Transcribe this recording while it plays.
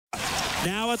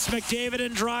Now it's McDavid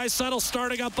and Draisaitl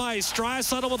starting up ice.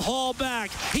 Draisaitl with Hall back.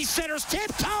 He centers,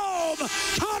 tipped home.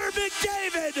 Connor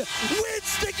McDavid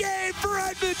wins the game for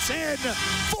Edmonton.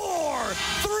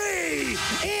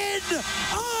 4-3 in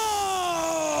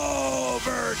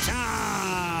overtime.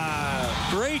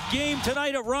 Great game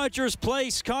tonight at Rogers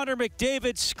Place. Connor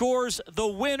McDavid scores the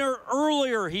winner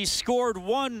earlier. He scored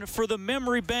one for the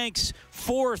Memory Banks.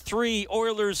 4-3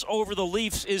 Oilers over the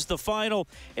Leafs is the final.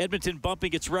 Edmonton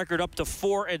bumping its record up to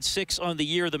 4-6 on the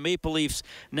year. The Maple Leafs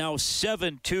now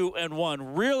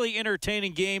 7-2-1. Really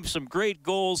entertaining game. Some great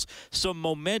goals, some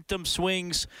momentum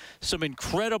swings, some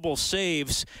incredible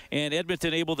saves, and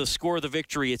Edmonton able to score the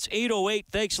victory. It's 8:08.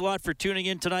 Thanks a lot for tuning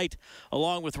in tonight.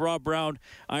 Along with Rob Brown,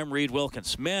 I'm Reed Wilkins.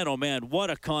 Man, oh man,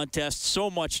 what a contest. So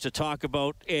much to talk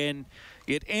about, and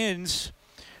it ends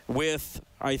with,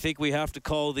 I think we have to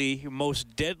call the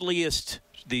deadliest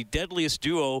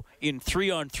duo in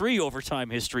 3-on-3 overtime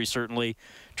history, certainly.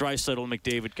 Draisaitl and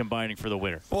McDavid combining for the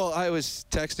winner. Well, I was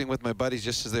texting with my buddies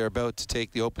just as they were about to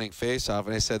take the opening face-off,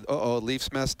 and I said,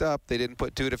 Leafs messed up. They didn't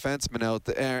put two defensemen out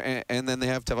there, and then they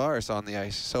have Tavares on the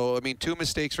ice. So, I mean, two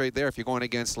mistakes right there if you're going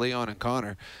against Leon and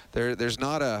Connor. There's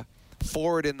not a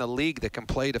forward in the league that can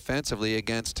play defensively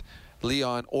against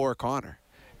Leon or Connor.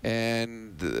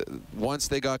 And once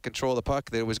they got control of the puck,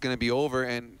 it was going to be over,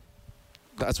 and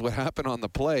that's what happened on the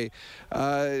play.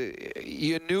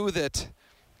 You knew that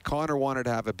Connor wanted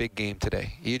to have a big game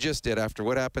today. You just did after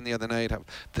what happened the other night.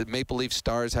 The Maple Leaf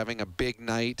Stars having a big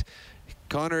night.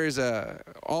 Connor is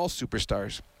all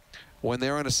superstars. When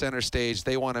they're on a center stage,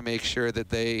 they want to make sure that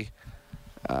they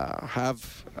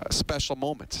have special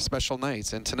moments, special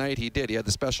nights. And tonight he did. He had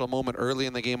the special moment early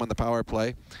in the game on the power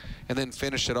play and then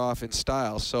finished it off in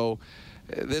style. So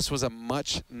this was a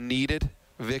much-needed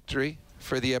victory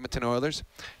for the Edmonton Oilers.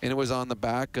 And it was on the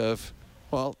back of,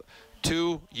 well,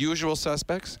 two usual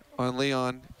suspects on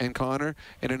Leon and Connor,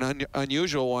 and an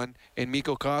unusual one in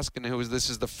Mikko Koskinen, this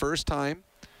is the first time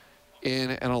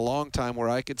in a long time where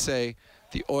I could say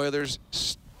the Oilers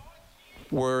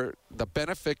were the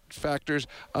benefit factors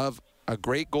of a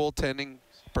great goaltending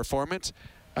performance,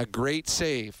 a great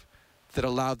save that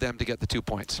allowed them to get the 2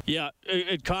 points. Yeah,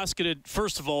 and Koskinen,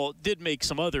 first of all, did make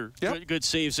some other good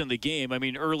saves in the game. I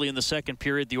mean, early in the second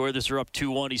period, the Oilers are up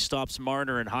 2-1. He stops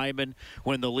Marner and Hyman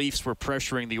when the Leafs were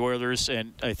pressuring the Oilers,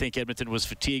 and I think Edmonton was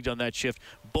fatigued on that shift.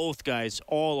 Both guys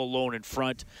all alone in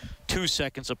front, 2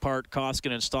 seconds apart.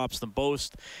 Koskinen stops them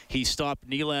both. He stopped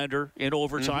Nylander in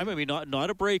overtime. I mean, not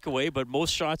a breakaway, but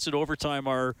most shots in overtime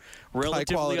are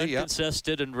relatively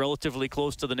uncontested and relatively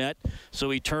close to the net, so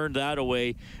he turned that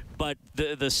away. But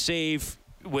the save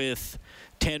with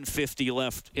 10:50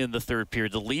 left in the third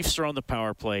period. The Leafs are on the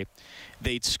power play.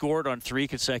 They'd scored on 3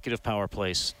 consecutive power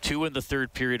plays, 2 in the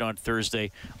third period on Thursday,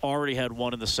 already had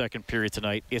 1 in the second period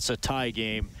tonight. It's a tie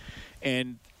game.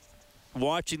 And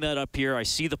watching that up here, I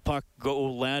see the puck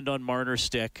land on Marner's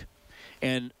stick.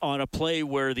 And on a play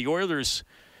where the Oilers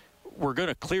were going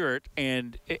to clear it,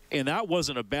 and that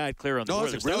wasn't a bad clear on the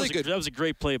Oilers. That was a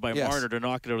great play by Marner to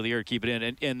knock it out of the air, keep it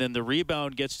in. And then the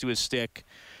rebound gets to his stick,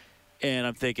 and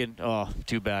I'm thinking, oh,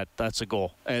 too bad. That's a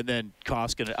goal. And then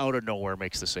Koskinen out of nowhere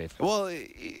makes the save. Well,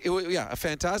 a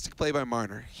fantastic play by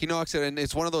Marner. He knocks it, and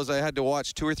it's one of those I had to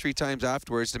watch 2 or 3 times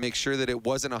afterwards to make sure that it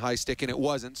wasn't a high stick, and it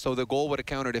wasn't, so the goal would have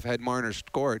counted if had Marner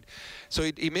scored. So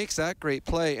he makes that great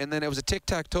play, and then it was a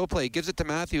tic-tac-toe play. He gives it to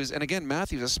Matthews, and again,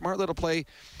 Matthews, a smart little play,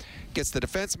 gets the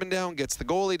defenseman down, gets the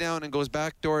goalie down, and goes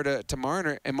backdoor to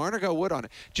Marner, and Marner got wood on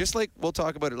it. Just like, we'll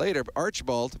talk about it later,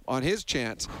 Archibald, on his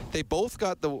chance, they both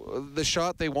got the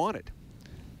shot they wanted.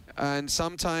 And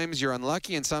sometimes you're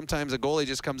unlucky, and sometimes a goalie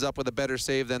just comes up with a better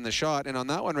save than the shot. And on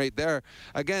that one right there,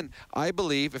 again, I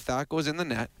believe if that goes in the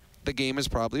net, the game is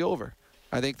probably over.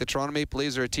 I think the Toronto Maple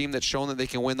Leafs are a team that's shown that they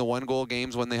can win the 1-goal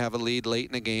games when they have a lead late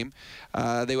in the game.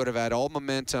 They would have had all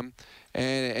momentum,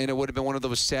 and it would have been one of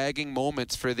those sagging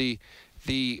moments for the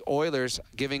Oilers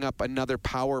giving up another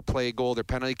power play goal, their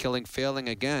penalty killing failing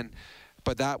again.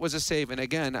 But that was a save. And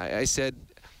again, I said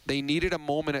they needed a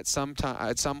moment at some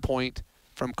point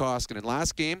from Koskinen.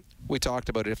 Last game, we talked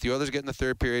about it. If the Oilers get in the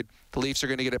third period, the Leafs are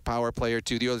going to get a power play or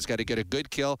two. The Oilers got to get a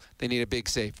good kill. They need a big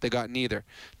save. They got neither.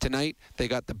 Tonight, they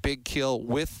got the big kill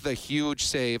with the huge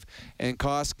save, and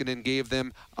Koskinen gave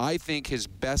them, I think, his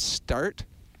best start,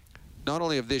 not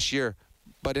only of this year,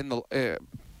 but in the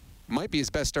might be his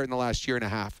best start in the last year and a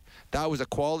half. That was a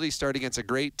quality start against a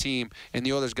great team, and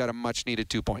the Oilers got a much-needed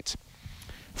 2 points.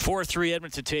 4-3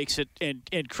 Edmonton takes it,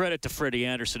 and credit to Freddie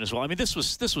Anderson as well. I mean, this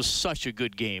was such a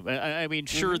good game. I mean,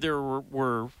 sure there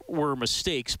were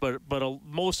mistakes, but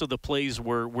most of the plays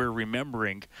we're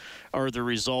remembering are the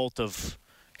result of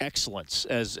excellence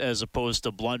as opposed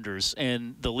to blunders.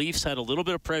 And the Leafs had a little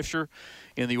bit of pressure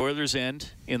in the Oilers'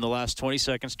 end in the last 20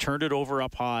 seconds, turned it over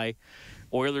up high.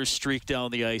 Oilers streak down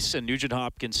the ice, and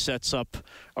Nugent-Hopkins sets up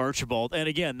Archibald. And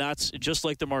again, that's just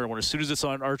like the Martin one. As soon as it's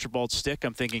on Archibald's stick,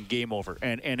 I'm thinking game over.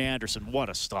 And Anderson, what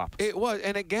a stop. It was.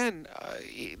 And again,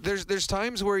 there's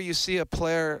times where you see a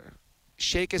player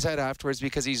shake his head afterwards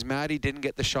because he's mad he didn't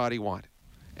get the shot he wanted.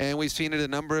 And we've seen it a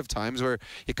number of times where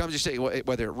it comes to say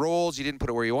whether it rolls, you didn't put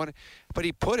it where you wanted, but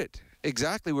he put it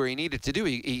exactly where he needed to do.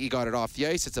 He got it off the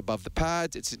ice. It's above the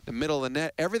pads. It's in the middle of the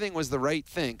net. Everything was the right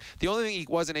thing. The only thing he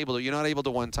wasn't able to, you're not able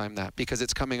to one-time that because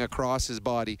it's coming across his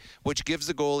body, which gives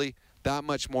the goalie that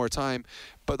much more time.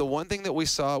 But the one thing that we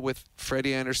saw with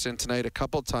Freddie Anderson tonight a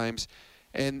couple times,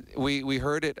 and we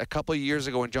heard it a couple of years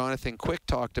ago when Jonathan Quick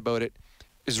talked about it,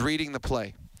 is reading the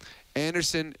play.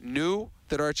 Anderson knew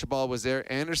that Archibald was there.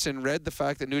 Anderson read the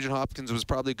fact that Nugent-Hopkins was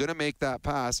probably going to make that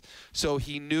pass, so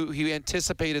he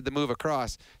anticipated the move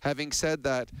across. Having said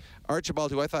that,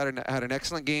 Archibald, who I thought had an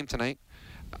excellent game tonight,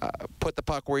 put the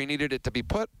puck where he needed it to be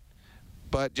put.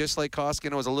 But just like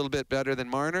Koskinen was a little bit better than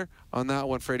Marner, on that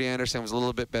one, Freddie Anderson was a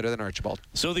little bit better than Archibald.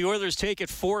 So the Oilers take it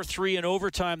 4-3 in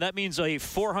overtime. That means a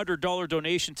 $400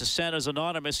 donation to Santa's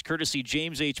Anonymous, courtesy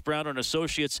James H. Brown and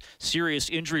Associates, Serious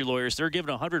Injury Lawyers. They're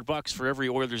giving $100 for every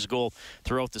Oilers goal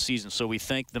throughout the season. So we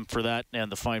thank them for that,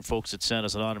 and the fine folks at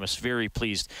Santa's Anonymous. Very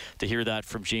pleased to hear that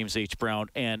from James H. Brown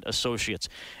and Associates.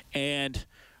 And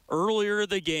earlier in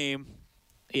the game,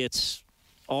 it's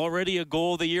already a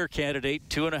goal of the year candidate,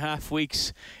 2.5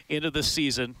 weeks into the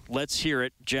season. Let's hear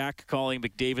it. Jack calling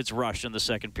McDavid's rush in the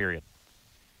second period.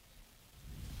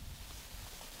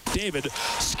 David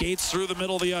skates through the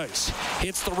middle of the ice.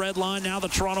 Hits the red line, now the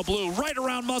Toronto Blue. Right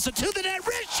around Muzzin to the net.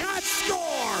 Wrist shot,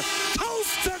 score!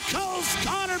 Coast to coast,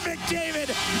 Connor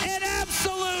McDavid. An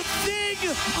absolute thing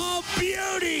of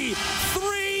beauty.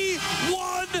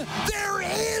 3-1. There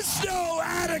is no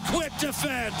adequate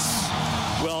defense.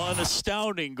 Well, an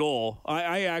astounding goal.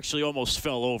 I actually almost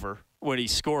fell over when he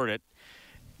scored it.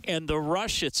 And the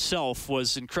rush itself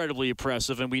was incredibly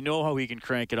impressive, and we know how he can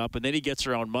crank it up. And then he gets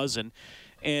around Muzzin,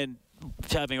 and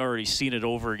having already seen it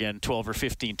over again 12 or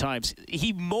 15 times,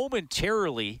 he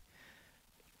momentarily,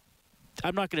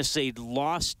 I'm not going to say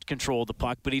lost control of the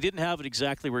puck, but he didn't have it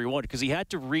exactly where he wanted because he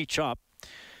had to reach up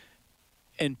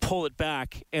and pull it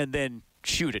back and then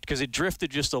shoot it because it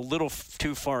drifted just a little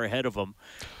too far ahead of him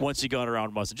once he got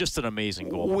around Muzzin. Just an amazing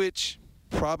goal. Which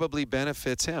probably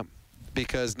benefits him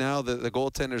because now the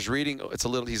goaltender's reading, it's a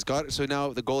little, he's got it, so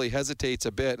now the goalie hesitates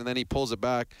a bit and then he pulls it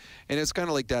back. And it's kind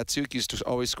of like Datsuk used to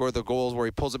always score the goals where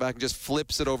he pulls it back and just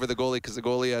flips it over the goalie because the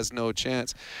goalie has no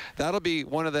chance. That'll be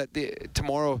one of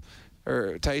tomorrow.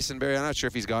 Or Tyson Barrie, I'm not sure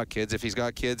if he's got kids. If he's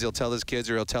got kids, he'll tell his kids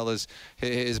or he'll tell his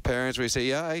parents where he say,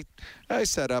 yeah, I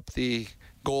set up the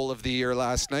goal of the year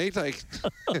last night, like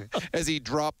as he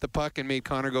dropped the puck and made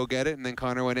Connor go get it, and then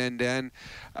Connor went end-to-end.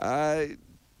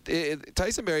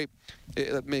 Tyson Barrie,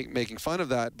 making fun of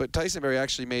that, but Tyson Barrie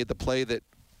actually made the play that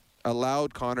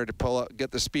allowed Connor to pull up, get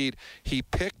the speed. He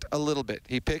picked a little bit.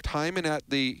 He picked Hyman at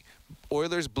the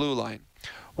Oilers' blue line.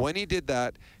 When he did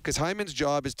that, because Hyman's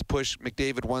job is to push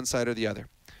McDavid one side or the other.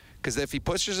 Because if he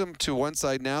pushes him to one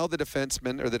side, now the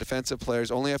defensemen or the defensive players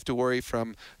only have to worry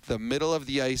from the middle of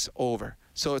the ice over.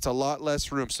 So it's a lot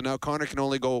less room. So now Connor can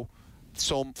only go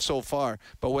so far.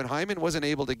 But when Hyman wasn't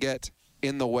able to get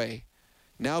in the way,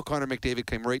 now Connor McDavid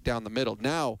came right down the middle.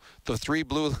 Now the three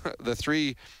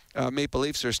Maple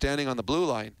Leafs are standing on the blue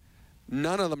line.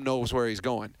 None of them knows where he's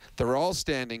going. They're all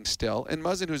standing still. And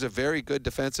Muzzin, who's a very good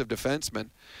defensive defenseman,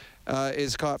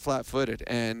 is caught flat-footed.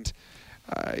 And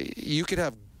you could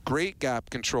have great gap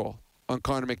control on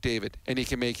Connor McDavid, and he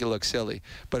can make you look silly.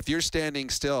 But if you're standing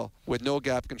still with no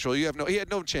gap control, he had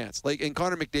no chance. And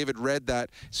Connor McDavid read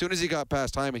that. As soon as he got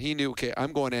past Hyman, he knew, okay,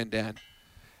 I'm going end-to-end.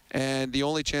 And the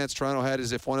only chance Toronto had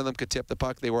is if one of them could tip the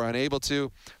puck. They were unable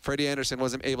to. Freddie Anderson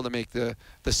wasn't able to make the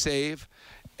save.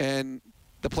 And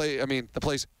the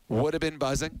place would have been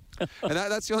buzzing, and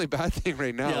that's the only bad thing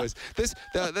right now is this.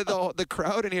 The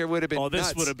crowd in here would have been. Oh, this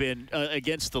nuts. would have been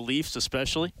against the Leafs,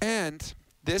 especially. And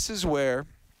this is where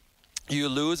you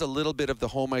lose a little bit of the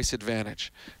home ice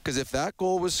advantage, because if that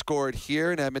goal was scored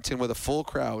here in Edmonton with a full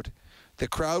crowd, the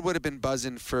crowd would have been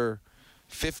buzzing for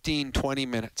 15, 20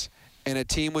 minutes. And a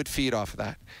team would feed off of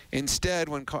that. Instead,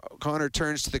 when Connor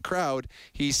turns to the crowd,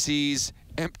 he sees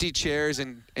empty chairs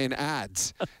and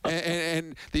ads.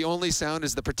 and the only sound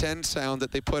is the pretend sound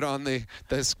that they put on the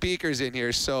speakers in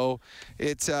here. So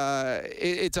it's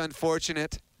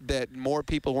unfortunate that more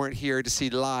people weren't here to see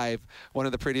live one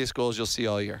of the prettiest goals you'll see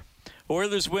all year.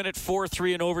 Oilers win at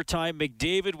 4-3 in overtime.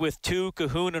 McDavid with 2.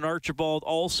 Cahoon and Archibald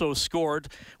also scored.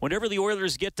 Whenever the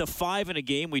Oilers get to 5 in a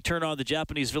game, we turn on the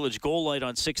Japanese Village goal light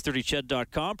on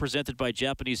 630ched.com, presented by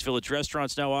Japanese Village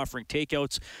Restaurants, now offering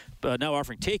takeout.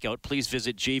 Please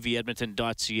visit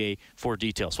jvedmonton.ca for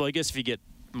details. Well, I guess if you get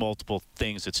multiple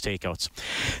things, it's takeouts.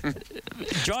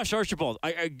 Josh Archibald,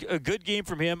 a good game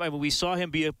from him. I mean, we saw him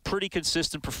be a pretty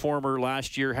consistent performer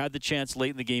last year, had the chance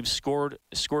late in the game, scored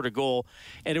a goal,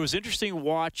 and it was interesting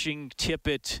watching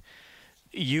Tippett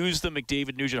use the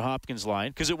McDavid, Nugent Hopkins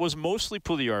line, because it was mostly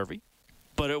Puljujarvi,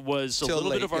 but it was a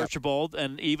little bit of Archibald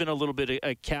and even a little bit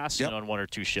of Cassian on 1 or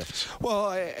 2 shifts.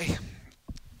 Well,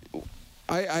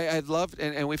 I loved,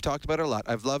 and we've talked about it a lot,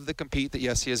 I've loved the compete that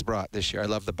Jesse has brought this year. I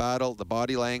love the battle, the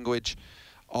body language.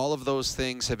 All of those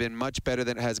things have been much better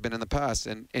than it has been in the past.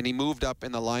 And he moved up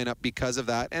in the lineup because of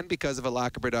that and because of a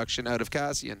lack of production out of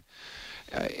Cassian.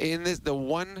 The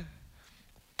one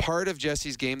part of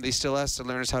Jesse's game they still has to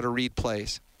learn is how to read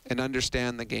plays and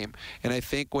understand the game. And I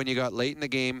think when you got late in the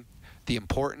game, the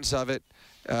importance of it,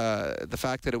 the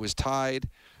fact that it was tied,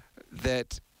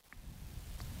 that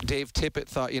Dave Tippett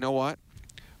thought, you know what?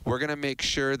 We're going to make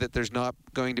sure that there's not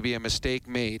going to be a mistake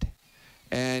made.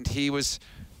 And he was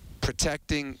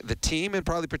protecting the team and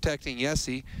probably protecting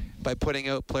Jesse by putting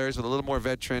out players with a little more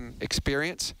veteran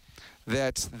experience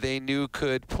that they knew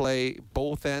could play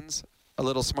both ends a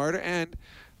little smarter, and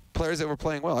players that were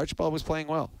playing well. Archibald was playing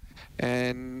well.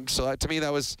 And so to me,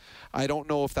 that was, I don't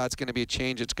know if that's going to be a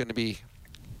change. It's going to be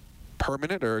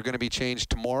permanent or going to be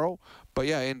changed tomorrow. But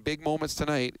yeah, in big moments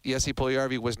tonight, Jesse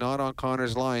Puljujarvi was not on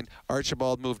Connor's line.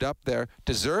 Archibald moved up there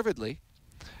deservedly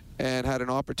and had an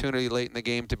opportunity late in the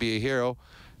game to be a hero,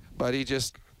 but he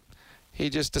just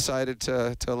decided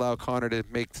to allow Connor to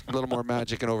make a little more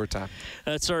magic in overtime.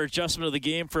 That's our adjustment of the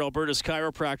game for Alberta's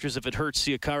chiropractors. If it hurts,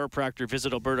 see a chiropractor.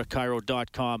 Visit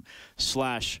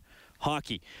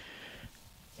albertachiro.com/hockey.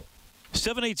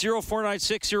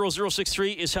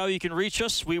 780-496-0063 is how you can reach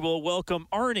us. We will welcome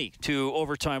Arnie to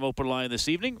Overtime Open Line this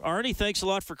evening. Arnie, thanks a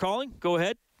lot for calling. Go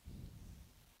ahead.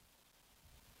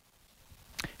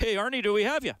 Hey, Arnie, do we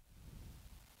have you?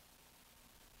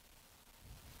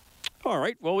 All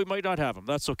right. Well, we might not have him.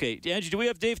 That's okay. Angie, do we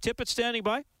have Dave Tippett standing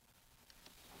by?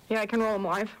 Yeah, I can roll him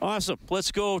live. Awesome.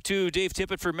 Let's go to Dave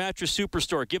Tippett for Mattress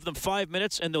Superstore. Give them 5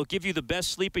 minutes, and they'll give you the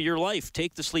best sleep of your life.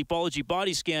 Take the Sleepology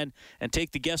body scan and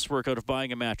take the guesswork out of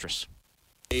buying a mattress.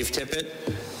 Dave Tippett,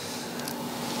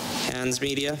 Hands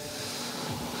Media,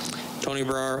 Tony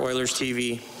Brar, Oilers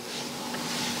TV.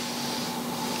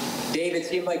 Dave, it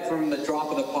seemed like from the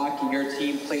drop of the puck, your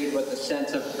team played with a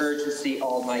sense of urgency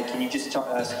all night. Can you just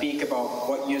speak about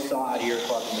what you saw out of your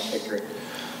club in the victory?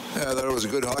 Yeah, I thought it was a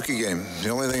good hockey game. The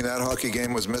only thing that hockey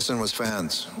game was missing was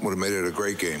fans. Would have made it a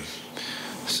great game.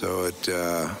 So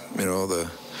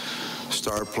the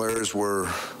star players were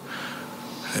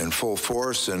in full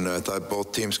force, and I thought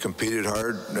both teams competed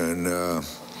hard, and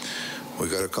we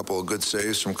got a couple of good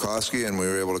saves from Koski, and we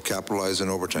were able to capitalize in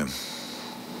overtime.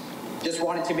 Just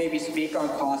wanted to maybe speak on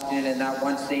Koskinen and that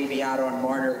one save he had on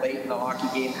Marner late in the hockey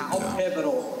game. How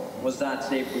pivotal was that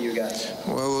save for you guys?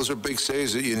 Well, those are big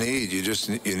saves that you need. You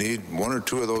need 1 or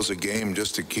 2 of those a game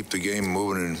just to keep the game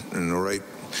moving in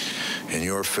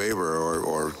your favor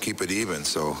or keep it even.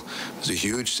 So it was a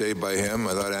huge save by him.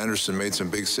 I thought Anderson made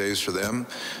some big saves for them.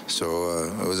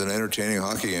 So it was an entertaining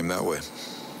hockey game that way.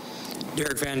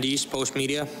 Derek Van Diest, Post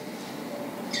Media.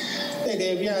 Hey,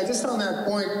 Dave. Yeah, just on that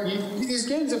point, these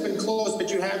games have been close, but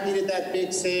you have needed that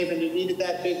big save and you needed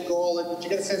that big goal. And did you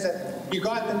get a sense that you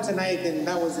got them tonight, and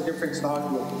that was the difference in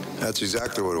hockey? That's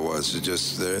exactly what it was. It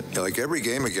just like every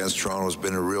game against Toronto has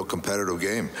been a real competitive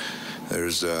game.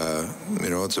 There's,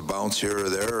 it's a bounce here or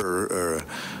there, or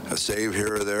a save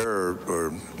here or there,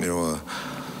 or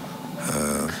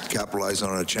capitalizing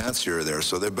on a chance here or there.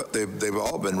 So they've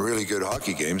all been really good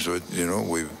hockey games. But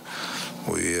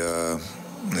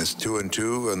it's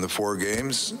 2-2 in the 4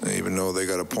 games, even though they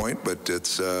got a point. But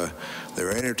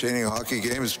they're entertaining hockey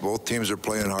games. Both teams are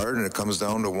playing hard, and it comes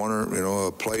down to one or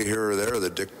a play here or there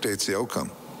that dictates the outcome.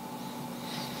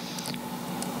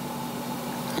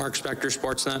 Mark Spector,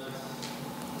 Sportsnet.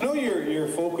 I know your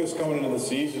focus coming into the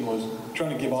season was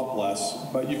trying to give up less,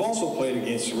 but you've also played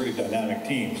against some really dynamic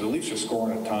teams. The Leafs are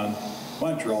scoring a ton.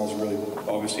 Montreal's really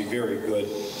obviously very good.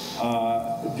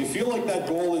 Do you feel like that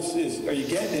goal is are you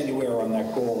getting anywhere on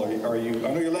that goal? Are you?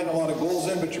 I know you're letting a lot of goals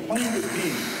in, but you're playing a good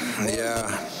team.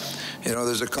 Yeah.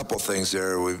 There's a couple things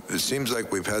there. It seems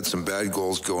like we've had some bad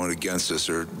goals going against us,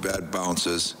 or bad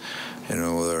bounces.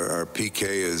 Our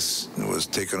PK was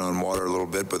taking on water a little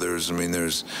bit, but there's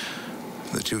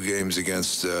the 2 games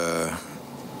against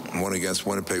one against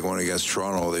Winnipeg, one against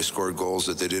Toronto, they scored goals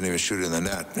that they didn't even shoot in the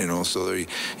net, you know, so you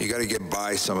got to get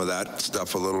by some of that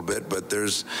stuff a little bit, but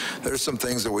there's some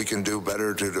things that we can do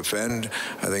better to defend.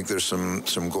 I think there's some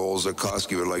goals that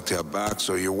Koski would like to have back,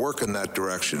 so you're working that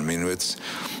direction. I mean, it's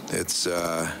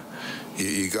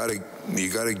you got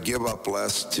to give up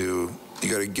less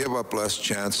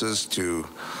chances to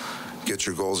get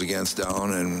your goals against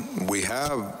down, and we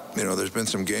have, you know, there's been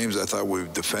some games I thought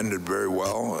we've defended very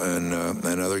well, and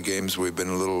other games we've been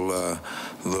a little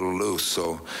loose.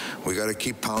 So we got to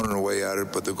keep pounding away at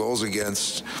it. But the goals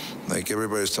against, like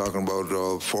everybody's talking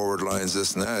about forward lines,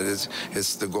 this and that,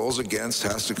 it's the goals against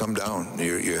has to come down.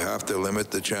 You have to limit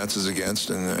the chances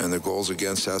against, and the goals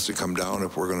against has to come down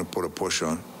if we're going to put a push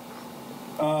on.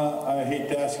 I hate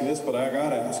to ask you this, but I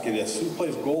got to ask you this. Who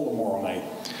plays goal tomorrow night?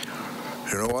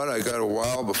 You know what? I got a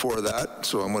while before that,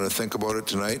 so I'm going to think about it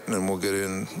tonight, and then we'll get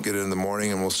in the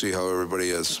morning, and we'll see how everybody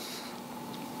is.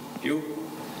 You?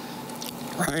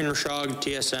 Ryan Rashog,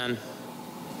 TSN.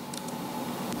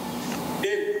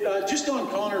 Dave, just on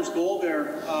Connor's goal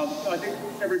there, I think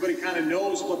everybody kind of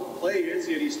knows what the play is,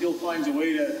 yet he still finds a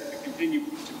way to continue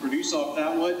to produce off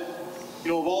that. What,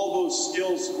 you know, of all those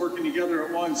skills working together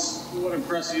at once, what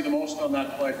impresses you the most on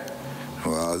that play?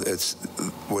 Well, it's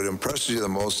what impresses you the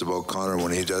most about Connor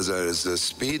when he does that is the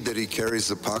speed that he carries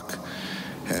the puck.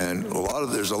 And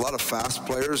there's a lot of fast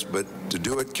players, but to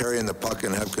do it carrying the puck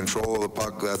and have control of the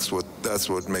puck, that's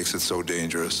what makes it so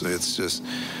dangerous. It's just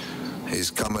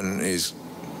he's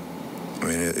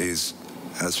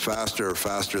as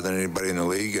faster than anybody in the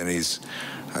league, and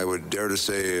I would dare to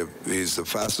say he's the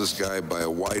fastest guy by a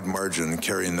wide margin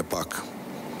carrying the puck.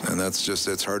 And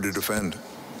it's hard to defend.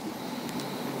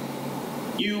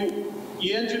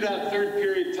 You enter that third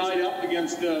period tied up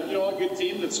against a good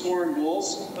team that's scoring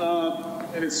goals,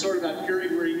 and it's sort of that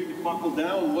period where you need to buckle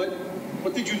down.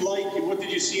 What did you like, and what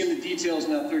did you see in the details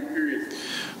in that third period?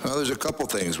 Well, there's a couple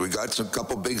things. We got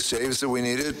couple big saves that we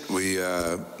needed. We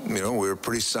were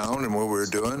pretty sound in what we were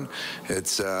doing.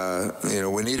 It's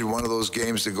we needed one of those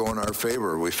games to go in our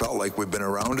favor. We felt like we've been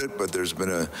around it, but there's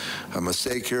been a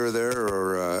mistake here or there,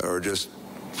 or just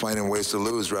finding ways to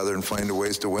lose rather than finding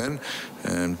ways to win.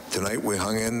 And tonight we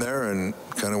hung in there and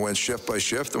kind of went shift by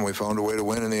shift, and we found a way to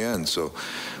win in the end. So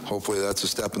hopefully that's a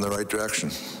step in the right direction.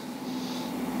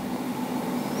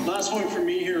 Last one for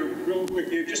me here, real quick,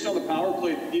 Dave, just on the power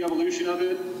play, the evolution of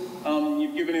it.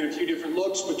 You've given it a few different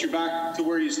looks, but you're back to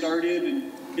where you started,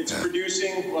 and it's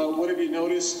producing. What have you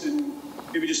noticed? And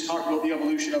maybe just talk about the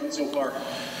evolution of it so far.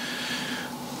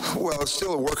 Well, it's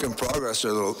still a work in progress.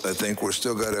 I think we're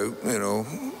still got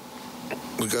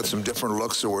we've got some different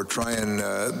looks that we're trying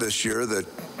this year that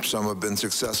some have been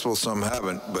successful, some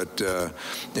haven't. But,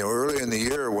 early in the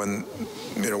year when,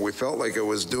 we felt like it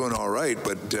was doing all right,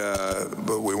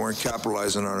 but we weren't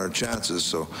capitalizing on our chances.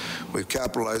 So we've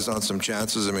capitalized on some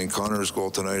chances. I mean, Connor's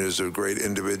goal tonight is a great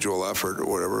individual effort or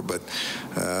whatever, but,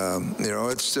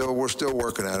 we're still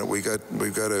working at it. We've got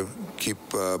to keep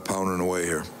pounding away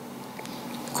here.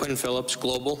 Quinn Phillips,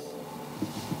 Global.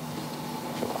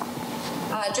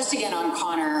 Just again on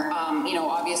Connor,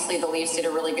 obviously the Leafs did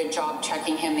a really good job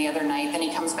checking him the other night. Then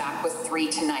he comes back with 3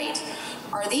 tonight.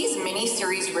 Are these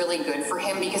mini-series really good for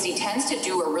him? Because he tends to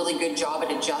do a really good job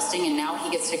at adjusting, and now he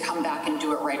gets to come back and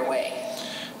do it right away.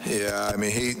 Yeah, I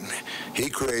mean, he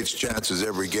creates chances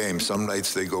every game. Some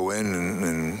nights they go in,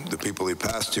 and the people he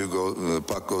passed to the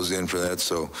puck goes in for that.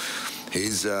 So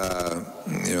he's,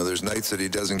 there's nights that he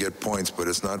doesn't get points, but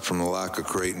it's not from the lack of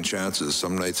creating chances.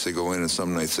 Some nights they go in, and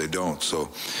some nights they don't. So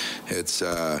it's,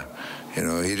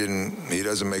 he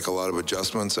doesn't make a lot of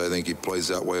adjustments. I think he plays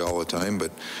that way all the time, but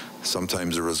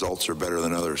sometimes the results are better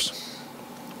than others.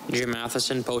 Jim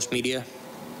Matheson, Post Media.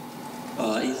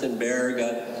 Ethan Bear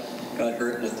got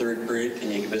hurt in the third period.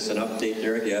 Can you give us an update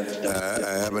there? Do you have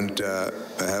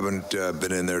I haven't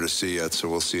been in there to see yet, so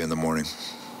we'll see in the morning.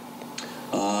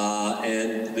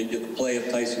 And the play of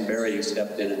Tyson Barrie, who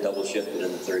stepped in and double shifted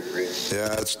in the third period.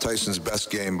 Yeah, it's Tyson's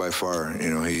best game by far.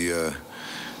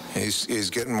 He's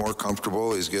getting more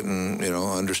comfortable. He's getting,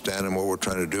 understanding what we're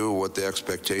trying to do, what the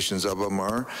expectations of him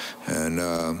are, and.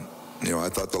 I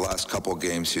thought the last couple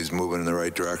games he's moving in the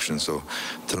right direction. So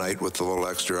tonight with the little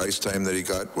extra ice time that he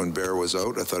got when Bear was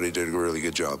out, I thought he did a really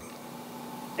good job.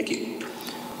 Thank you.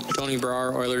 Tony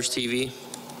Brar, Oilers TV.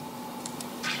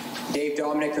 Dave,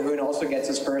 Dominic Cahoon also gets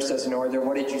his first as an Oiler.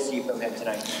 What did you see from him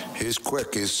tonight? He's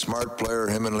quick. He's a smart player.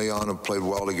 Him and Leon have played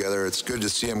well together. It's good to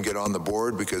see him get on the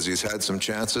board because he's had some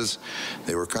chances.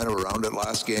 They were kind of around it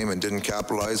last game and didn't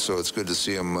capitalize, so it's good to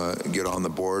see him get on the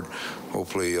board.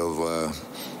 Hopefully he'll...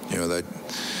 that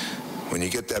when you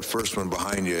get that first one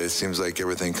behind you, it seems like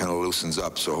everything kind of loosens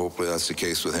up. So hopefully that's the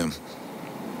case with him.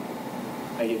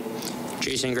 Thank you.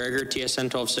 Jason Gregor,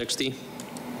 TSN 1260.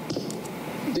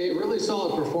 Dave, really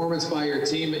solid performance by your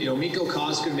team. You know, Mikko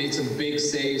Koskinen made some big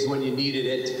saves when you needed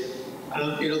it.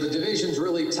 You know, the division's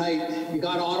really tight. You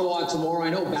got Ottawa tomorrow. I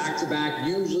know back-to-back.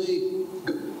 Usually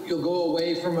you'll go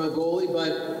away from a goalie,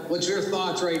 but what's your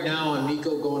thoughts right now on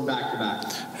Mikko going back-to-back?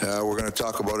 We're going to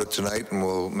talk about it tonight, and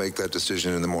we'll make that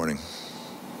decision in the morning.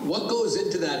 What goes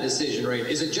into that decision, right?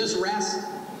 Is it just rest?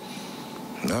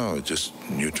 No, just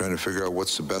you're trying to figure out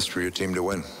what's the best for your team to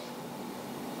win.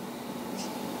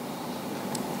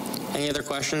 Any other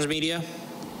questions, media?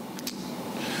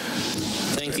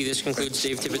 Thank you. This concludes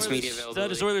Dave Tippett's media availability.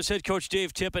 That is Oilers head coach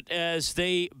Dave Tippett as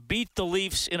they beat the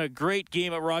Leafs in a great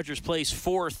game at Rogers Place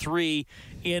 4-3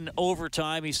 in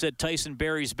overtime. He said Tyson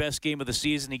Barrie's best game of the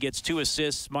season. He gets 2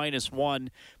 assists, -1,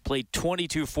 played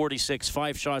 22-46,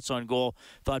 5 shots on goal.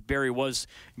 Thought Barrie was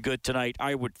good tonight.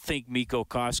 I would think Mikko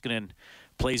Koskinen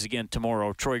plays again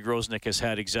tomorrow. Troy Grosenick has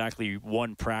had exactly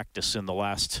 1 practice in the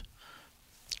last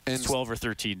 12 or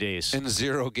 13 days. And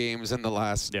 0 games in the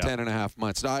last 10 and a half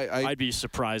months. I'd be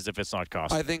surprised if it's not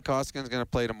Koskinen. I think Koskinen's going to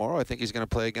play tomorrow. I think he's going to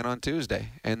play again on Tuesday.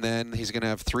 And then he's going to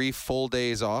have 3 full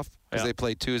days off because they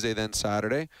play Tuesday, then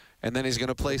Saturday. And then he's going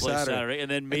to play Saturday.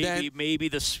 And then maybe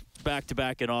this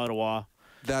back-to-back in Ottawa.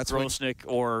 That's Grosenick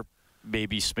or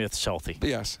maybe Smith's healthy.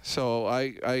 Yes. So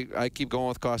I keep going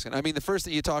with Koskinen. I mean, the first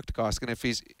thing you talk to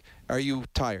Koskinen, are you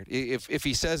tired? If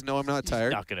he says, no, I'm not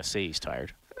tired. He's not going to say he's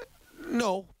tired.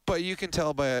 No, but you can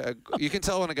tell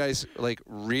when a guy's like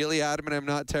really adamant, I'm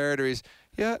not tired, or he's,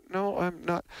 no, I'm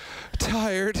not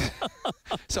tired.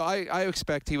 So I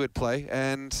expect he would play.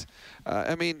 And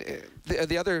I mean,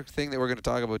 the other thing that we're going to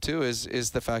talk about too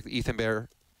is the fact that Ethan Bear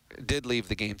did leave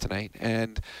the game tonight,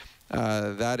 and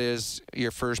that is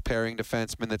your first pairing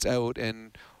defenseman that's out,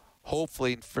 and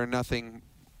hopefully for nothing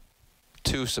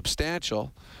too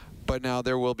substantial. But now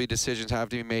there will be decisions have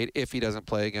to be made if he doesn't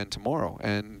play again tomorrow.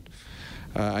 And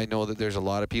I know that there's a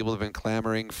lot of people who have been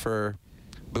clamoring for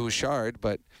Bouchard,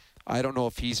 but I don't know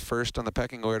if he's first on the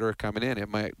pecking order coming in. It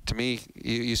might, to me,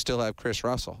 you still have Chris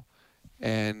Russell.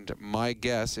 And my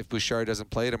guess, if Bouchard doesn't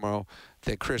play tomorrow,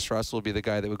 that Chris Russell will be the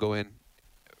guy that would go in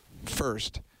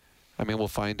first. I mean, we'll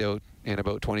find out in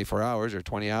about 24 hours or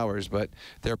 20 hours, but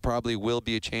there probably will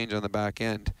be a change on the back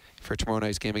end for tomorrow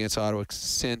night's game against Ottawa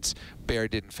since Bear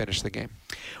didn't finish the game.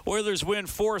 Oilers win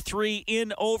 4-3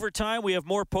 in overtime. We have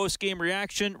more post-game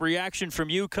reaction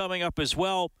from you coming up as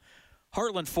well.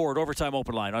 Heartland Ford, overtime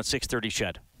open line on 630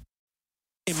 CHED.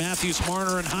 Matthews,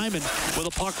 Marner, and Hyman with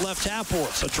a puck left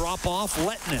half-boards. A drop-off,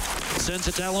 Lettinen sends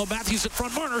it down low. Matthews in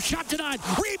front, Marner, shot denied.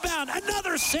 Rebound,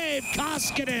 another save,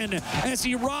 Koskinen, as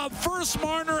he robbed first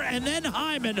Marner and then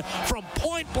Hyman from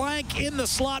point blank in the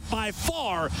slot. By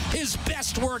far his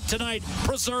best work tonight,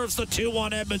 preserves the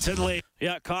 2-1 Edmonton lead.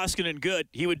 Yeah, Koskinen good.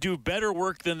 He would do better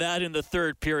work than that in the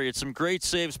third period. Some great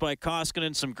saves by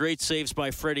Koskinen, some great saves by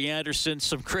Freddie Anderson,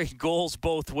 some great goals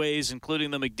both ways,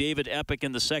 including the McDavid epic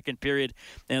in the second period.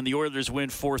 And the Oilers win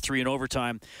 4-3 in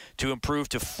overtime to improve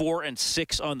to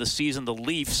 4-6 on the season. The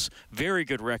Leafs, very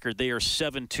good record. They are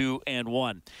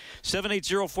 7-2-1.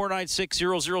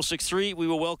 780-496-0063. We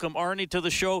will welcome Arnie to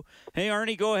the show. Hey,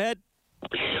 Arnie, go ahead.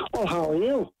 Well, how are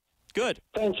you? Good.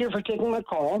 Thank you for taking my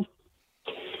call.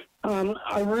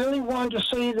 I really wanted to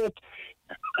say that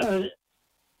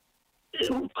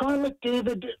Connor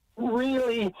McDavid,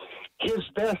 really, his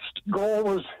best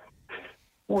goal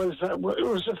was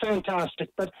fantastic.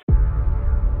 But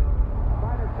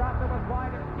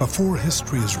before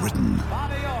history is written,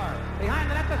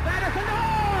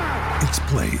 it's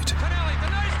played.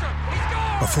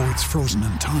 Before it's frozen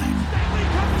in time,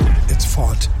 it's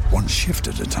fought one shift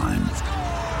at a time.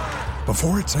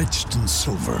 Before it's etched in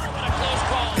silver,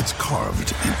 it's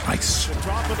carved in ice.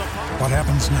 What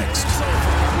happens next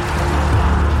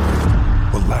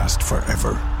will last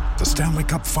forever. The Stanley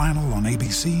Cup Final on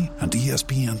ABC and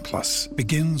ESPN Plus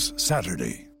begins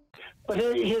Saturday. But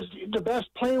the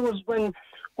best play was when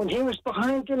he was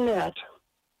behind the net.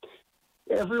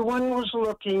 Everyone was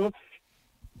looking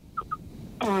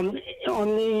on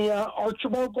the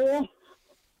Archibald goal.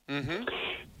 Mm-hmm.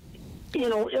 You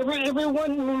know,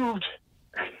 everyone moved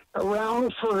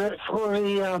around for a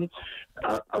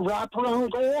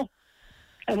wraparound goal,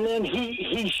 and then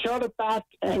he shot it back,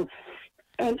 and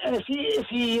if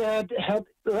he had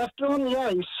left it on the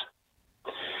ice,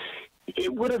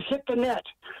 it would have hit the net.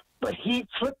 But he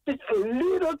flipped it a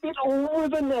little bit over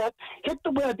the net, hit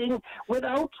the webbing, went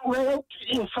out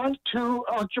in front to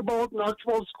Archibald, and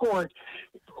Archibald scored.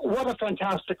 What a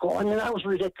fantastic goal. I mean, that was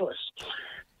ridiculous.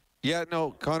 Yeah, no,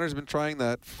 Connor's been trying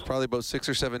that probably about 6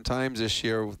 or 7 times this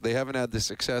year. They haven't had the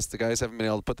success. The guys haven't been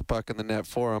able to put the puck in the net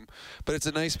for him. But it's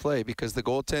a nice play because the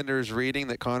goaltender is reading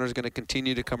that Connor's going to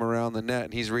continue to come around the net,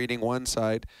 and he's reading one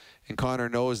side, and Connor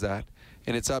knows that.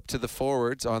 And it's up to the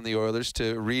forwards on the Oilers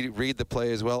to read the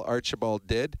play as well. Archibald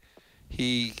did.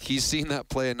 He's seen that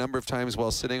play a number of times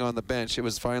while sitting on the bench. It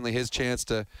was finally his chance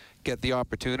to get the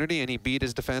opportunity, and he beat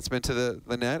his defenseman to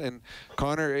the net. And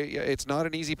Connor, it's not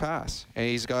an easy pass. And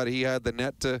he had the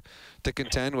net to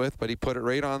contend with, but he put it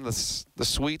right on the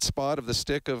sweet spot of the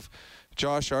stick of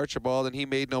Josh Archibald, and he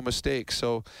made no mistake.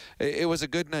 So it was a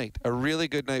good night, a really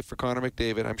good night for Connor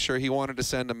McDavid. I'm sure he wanted to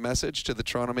send a message to the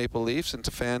Toronto Maple Leafs and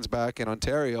to fans back in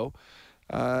Ontario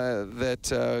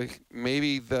that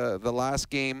maybe the last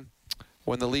game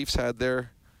when the Leafs had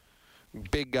their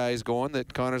big guys going,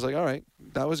 that Connor's like, all right,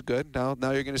 that was good. Now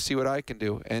you're going to see what I can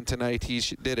do. And tonight he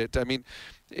did it. I mean,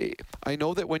 I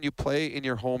know that when you play in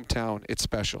your hometown, it's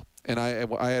special. And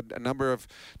I had a number of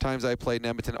times I played in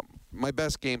Edmonton. My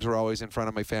best games were always in front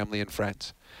of my family and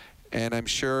friends. And I'm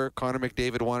sure Connor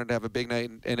McDavid wanted to have a big night.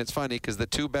 And it's funny because the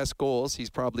 2 best goals he's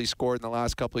probably scored in the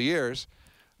last couple of years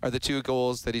are the 2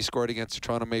 goals that he scored against the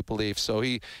Toronto Maple Leafs. So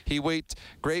he waits.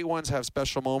 Great ones have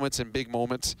special moments and big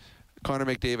moments. Connor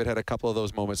McDavid had a couple of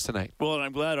those moments tonight. Well, and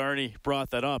I'm glad Arnie brought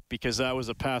that up because that was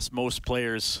a pass most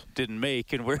players didn't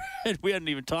make, and we hadn't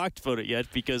even talked about it yet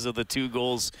because of the 2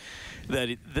 goals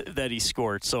that he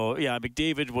scored. So, yeah,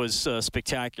 McDavid was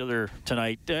spectacular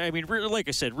tonight. I mean, like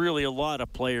I said, really a lot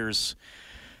of players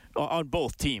on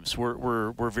both teams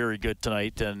were very good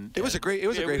tonight, and it was a great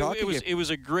hockey game. It was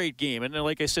a great game, and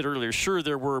like I said earlier, sure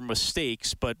there were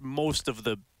mistakes, but most of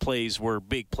the plays were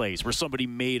big plays where somebody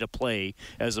made a play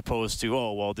as opposed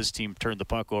to this team turned the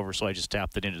puck over, so I just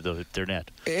tapped it into their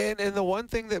net. And the one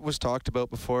thing that was talked about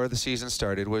before the season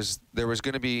started was there was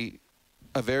going to be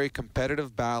a very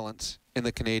competitive balance in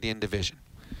the Canadian division.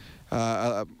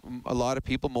 A lot of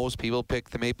people, most people,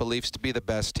 picked the Maple Leafs to be the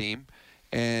best team,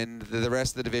 and the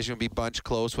rest of the division would be bunched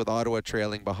close with Ottawa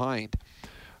trailing behind.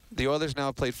 The Oilers now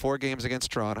have played 4 games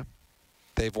against Toronto.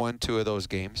 They've won 2 of those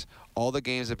games. All the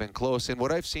games have been close. And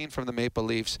what I've seen from the Maple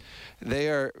Leafs, they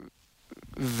are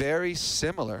very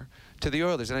similar to the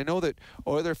Oilers. And I know that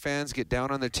Oiler fans get down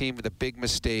on their team for the big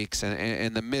mistakes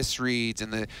and the misreads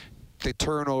and the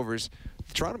turnovers.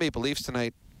 The Toronto Maple Leafs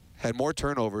tonight had more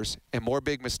turnovers and more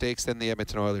big mistakes than the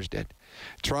Edmonton Oilers did.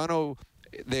 Toronto,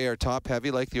 they are top-heavy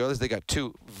like the Oilers. They got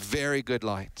 2 very good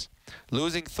lines.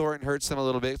 Losing Thornton hurts them a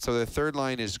little bit, so their third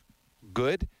line is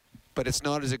good, but it's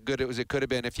not as good as it could have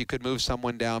been if you could move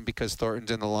someone down because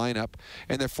Thornton's in the lineup.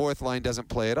 And their fourth line doesn't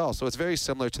play at all. So it's very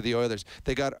similar to the Oilers.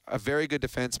 They got a very good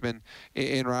defenseman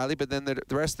in Riley, but then the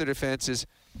rest of their defense is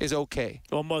okay.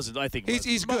 Well, Muzzin, I think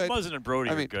he's good. Muzzin and Brody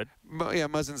are good. Yeah,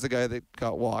 Muzzin's the guy that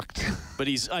got walked. But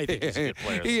I think he's a good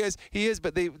player. He is,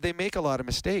 but they make a lot of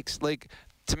mistakes. Like,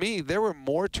 to me, there were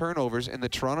more turnovers in the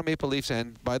Toronto Maple Leafs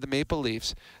end by the Maple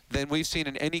Leafs than we've seen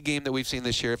in any game that we've seen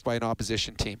this year by an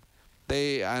opposition team.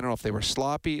 I don't know if they were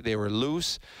sloppy, they were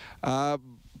loose, but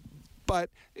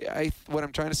what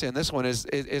I'm trying to say on this one is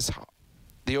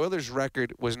the Oilers'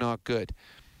 record was not good,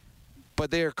 but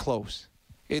they are close.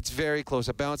 It's very close.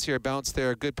 A bounce here, a bounce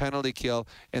there, a good penalty kill,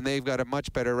 and they've got a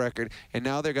much better record. And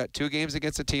now they've got 2 games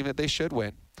against a team that they should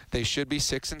win. They should be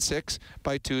 6-6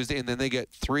 by Tuesday, and then they get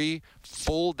 3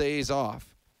 full days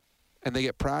off. And they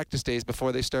get practice days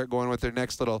before they start going with their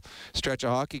next little stretch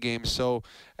of hockey games. So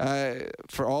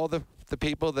for all the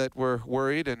people that were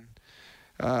worried and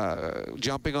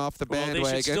jumping off the bandwagon.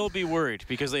 Well, they should still be worried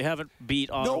because they haven't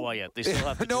beat Ottawa yet. They still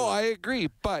have to No, I agree,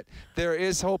 but there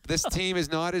is hope. This team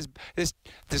is not as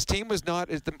this team was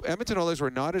not as the Edmonton Oilers were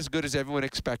not as good as everyone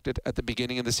expected at the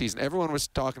beginning of the season. Everyone was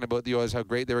talking about the Oilers, how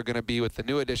great they were going to be with the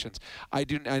new additions. I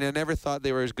never thought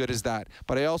they were as good as that,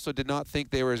 but I also did not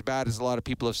think they were as bad as a lot of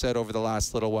people have said over the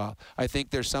last little while. I think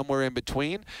they're somewhere in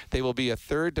between. They will be a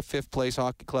 3rd to 5th place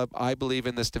hockey club, I believe,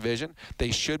 in this division.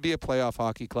 They should be a playoff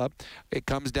hockey club. It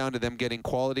comes down to them getting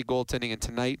quality goaltending, and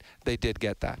tonight they did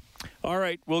get that. All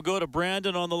right, we'll go to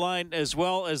Brandon on the line as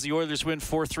well as the Oilers win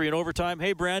 4-3 in overtime.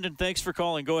 Hey, Brandon, thanks for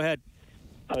calling. Go ahead.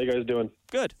 How you guys doing?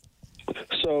 Good.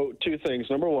 So 2 things.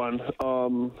 Number one,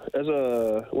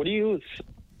 what do you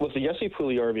with the Jesse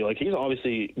Puljujarvi? Like, he's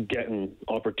obviously getting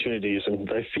opportunities, and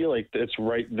I feel like it's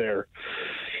right there.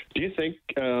 Do you think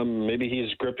maybe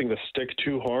he's gripping the stick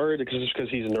too hard because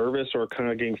he's nervous or kind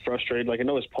of getting frustrated? Like, I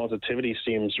know his positivity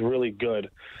seems really good,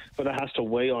 but it has to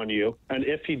weigh on you. And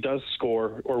if he does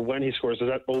score, or when he scores, does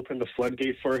that open the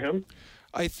floodgate for him?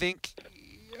 I think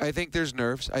there's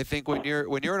nerves. I think when you're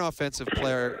an offensive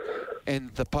player and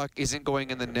the puck isn't going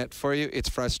in the net for you, it's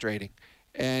frustrating.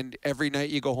 And every night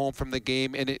you go home from the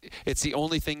game, and it's the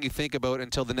only thing you think about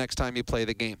until the next time you play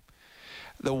the game.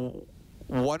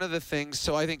 One of the things,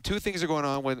 so I think two things are going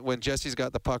on when Jesse's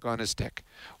got the puck on his stick.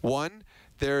 One,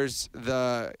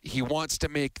 he wants to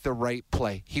make the right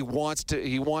play. He wants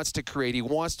to create. He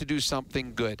wants to do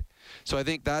something good. So I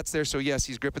think that's there. So yes,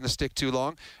 he's gripping the stick too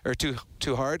long or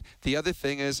too hard. The other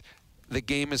thing is the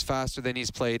game is faster than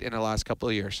he's played in the last couple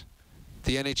of years.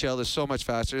 The NHL is so much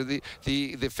faster. The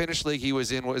Finnish league he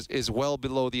was in is well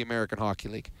below the American Hockey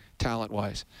League,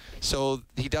 talent-wise. So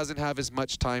he doesn't have as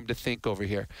much time to think over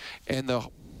here. And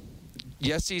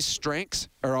Jesse's strengths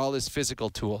are all his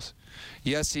physical tools.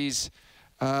 Jesse's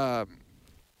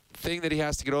thing that he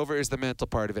has to get over is the mental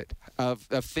part of it, of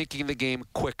thinking the game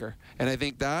quicker. And I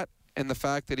think that and the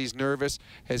fact that he's nervous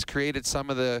has created some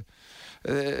of the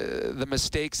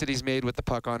mistakes that he's made with the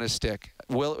puck on his stick.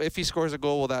 If he scores a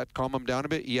goal, will that calm him down a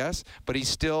bit? Yes, but he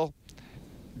still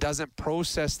doesn't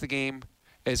process the game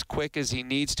as quick as he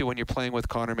needs to when you're playing with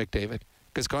Connor McDavid.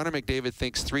 Because Connor McDavid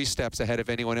thinks 3 steps ahead of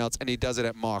anyone else, and he does it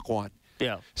at Mach 1.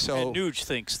 Yeah. So and Nuge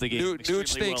thinks the game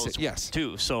Nuge thinks it, yes.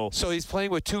 Too. So he's playing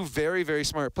with 2 very, very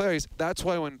smart players. That's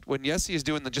why when Jesse is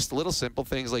doing just little simple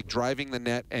things like driving the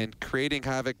net and creating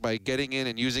havoc by getting in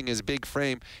and using his big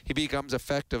frame, he becomes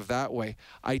effective that way.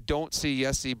 I don't see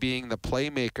Jesse being the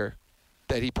playmaker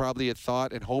that he probably had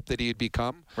thought and hoped that he'd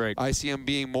become. Right. I see him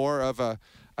being more of a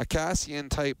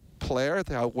Kassian-type player,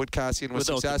 how Wood Kassian was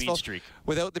without successful. The mean streak.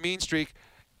 Without the mean streak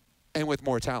and with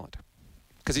more talent.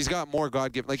 Because he's got more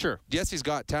God-given. Sure. Yes, he's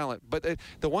got talent. But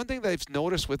the one thing that I've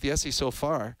noticed with Jesse so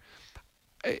far,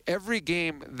 every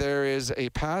game there is a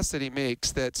pass that he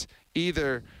makes that's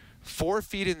either 4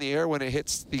 feet in the air when it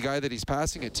hits the guy that he's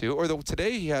passing it to, or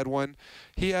today he had one.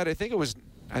 I think it was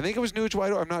Nuge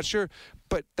wide open, I'm not sure.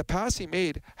 But the pass he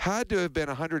made had to have been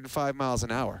 105 miles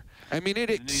an hour. I mean, it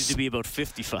needs to be about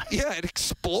 55. Yeah, it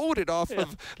exploded off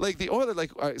of the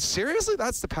Oilers. Seriously,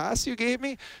 that's the pass you gave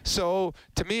me? So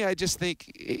to me, I just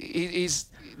think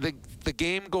the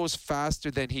game goes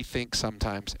faster than he thinks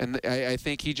sometimes, and I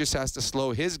think he just has to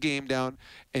slow his game down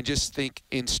and just think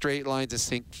in straight lines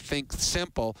and think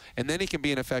simple, and then he can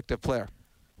be an effective player.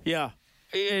 Yeah,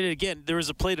 and again, there was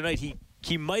a play tonight.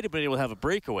 He might have been able to have a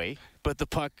breakaway, but the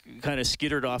puck kind of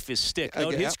skittered off his stick. Now,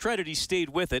 to his credit, he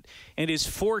stayed with it, and his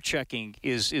forechecking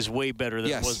is way better than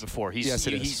it was before.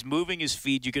 He's moving his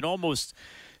feet. You can almost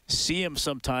see him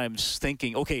sometimes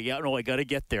thinking, okay, I got to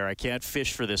get there. I can't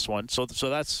fish for this one. So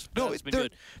that's been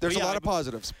good. There's a lot of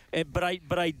positives. But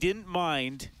I didn't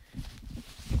mind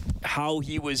how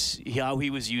he was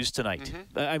used tonight.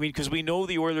 Mm-hmm. I mean, because we know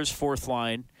the Oilers' fourth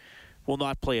line will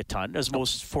not play a ton, as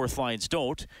most fourth lines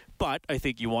don't. But I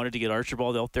think you wanted to get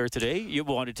Archibald out there today. You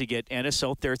wanted to get Ennis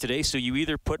out there today. So you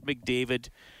either put McDavid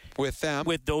with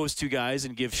those 2 guys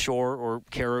and give Shore or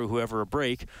Kara or whoever a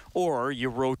break, or you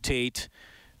rotate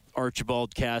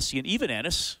Archibald, Kassian, even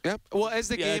Ennis. Yep. Well, as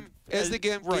the game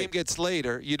gets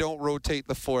later, you don't rotate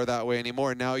the 4 that way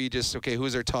anymore. Now you just,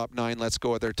 who's their top 9? Let's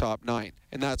go with their top 9.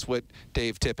 And that's what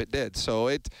Dave Tippett did.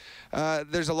 So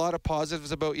there's a lot of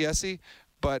positives about Jesse,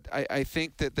 but I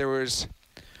think that there was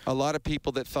a lot of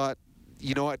people that thought,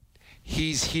 you know what,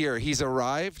 he's here, he's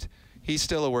arrived, he's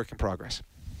still a work in progress.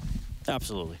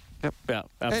 Absolutely. Yep. Yeah.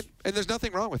 And there's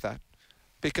nothing wrong with that,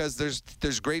 because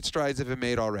there's great strides that have been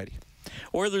made already.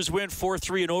 Oilers win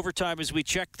 4-3 in overtime as we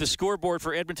check the scoreboard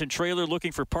for Edmonton Trailer.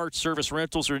 Looking for parts, service,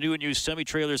 rentals, or new and used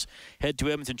semi-trailers, head to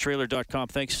edmontontrailer.com.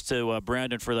 Thanks to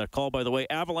Brandon for that call, by the way.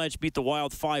 Avalanche beat the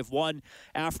Wild 5-1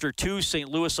 after 2. St.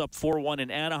 Louis up 4-1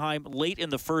 in Anaheim. Late in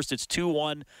the first, it's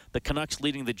 2-1. The Canucks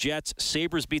leading the Jets.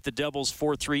 Sabres beat the Devils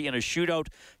 4-3 in a shootout.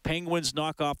 Penguins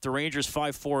knock off the Rangers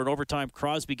 5-4 in overtime.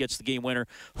 Crosby gets the game winner.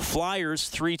 Flyers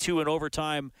 3-2 in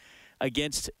overtime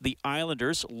against the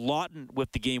Islanders. Lawton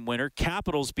with the game winner.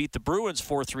 Capitals beat the Bruins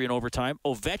 4-3 in overtime.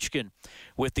 Ovechkin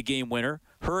with the game winner.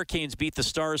 Hurricanes beat the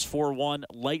Stars 4-1.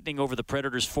 Lightning over the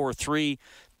Predators 4-3.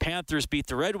 Panthers beat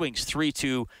the Red Wings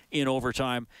 3-2 in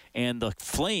overtime. And the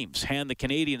Flames hand the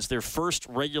Canadiens their first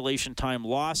regulation time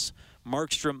loss.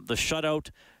 Markstrom, the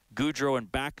shutout. Goudreau and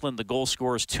Backlund, the goal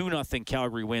scorers. 2-0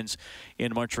 Calgary wins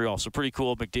in Montreal. So pretty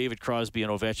cool. McDavid, Crosby,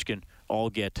 and Ovechkin all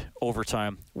get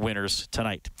overtime winners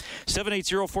tonight.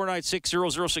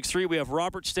 780-496-0063. We have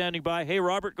Robert standing by. Hey,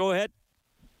 Robert, go ahead.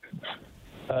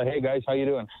 Hey, guys. How you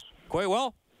doing? Quite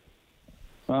well.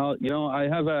 Well, I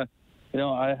have a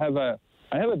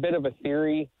bit of a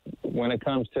theory when it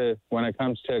comes to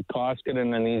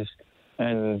Koskinen and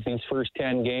these first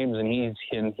 10 games,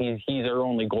 and he's our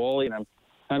only goalie, and I'm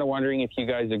kind of wondering if you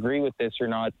guys agree with this or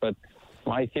not. But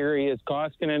my theory is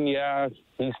Koskinen,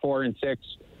 he's 4-6.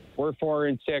 We're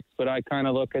 4-6, but I kind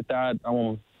of look at that.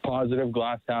 positive,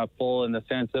 glass half full, in the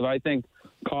sense of I think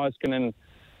Koskinen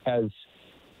has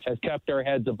kept our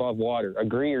heads above water.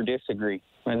 Agree or disagree?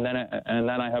 And then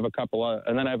I have a couple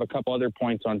other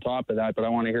points on top of that, but I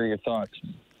want to hear your thoughts.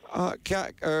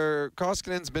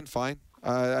 Koskinen's been fine.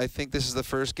 I think this is the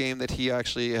first game that he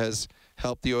actually has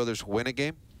helped the Oilers win a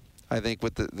game. I think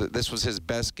with this was his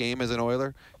best game as an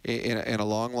Oiler in a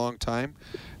long, long time.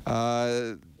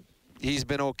 He's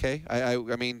been okay. I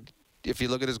mean, if you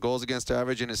look at his goals against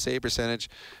average and his save percentage,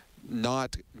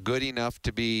 not good enough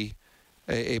to be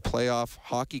a playoff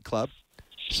hockey club.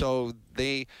 So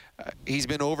he's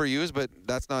been overused, but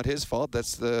that's not his fault.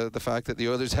 That's the fact that the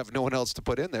Oilers have no one else to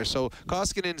put in there. So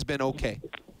Koskinen's been okay.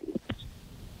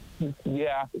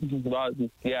 Yeah.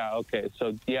 Okay.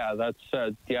 So that's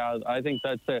I think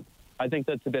that's it. I think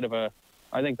that's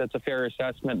a fair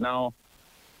assessment. Now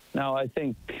I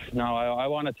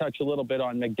want to touch a little bit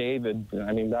on McDavid.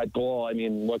 I mean, that goal. I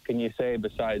mean, what can you say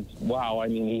besides wow? I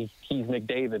mean, he's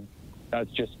McDavid.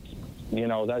 That's just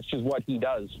what he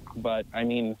does. But I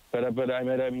mean,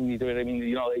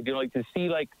 you know, they do like to see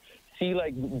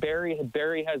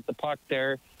Barry has the puck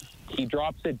there. He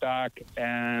drops it back,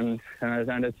 and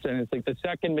it's like the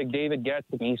second McDavid gets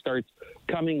it, and he starts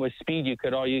coming with speed. You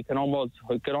can almost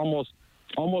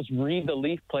read the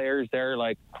Leaf players there,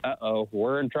 like, uh-oh,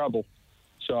 we're in trouble.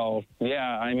 So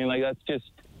yeah, I mean, like that's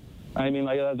just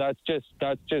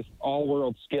all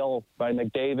world skill by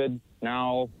McDavid.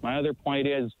 Now my other point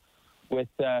is with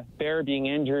Bear being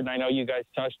injured, and I know you guys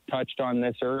touched on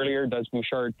this earlier. Does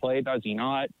Bouchard play? Does he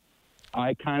not?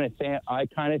 I kind of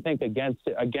think against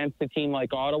a team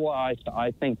like Ottawa,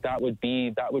 I think that would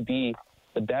be the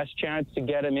best chance to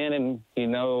get him in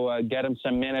and get him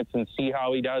some minutes and see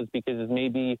how he does, because it's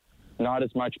maybe not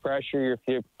as much pressure if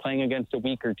you're playing against a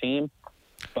weaker team.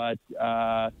 But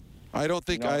I don't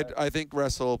think I think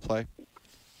Russell will play.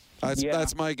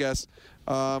 That's my guess.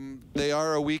 They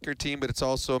are a weaker team, but it's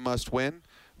also a must-win.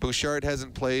 Bouchard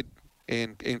hasn't played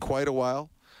in quite a while.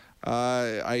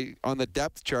 On the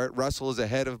depth chart, Russell is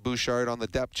ahead of Bouchard on the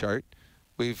depth chart.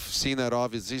 We've seen that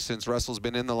obviously since Russell's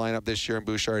been in the lineup this year and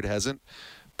Bouchard hasn't.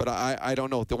 But I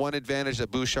don't know. The one advantage that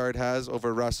Bouchard has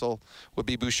over Russell would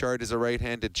be Bouchard is a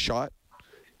right-handed shot.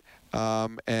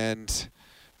 And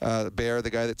Bear,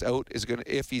 the guy that's out, is going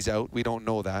to, if he's out, we don't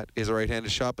know that, is a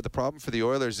right-handed shot. But the problem for the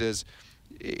Oilers is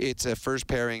it's a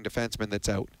first-pairing defenseman that's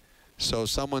out. So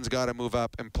someone's got to move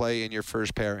up and play in your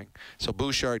first pairing. So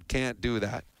Bouchard can't do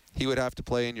that. He would have to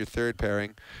play in your third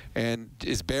pairing. And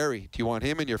is Barry, do you want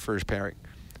him in your first pairing?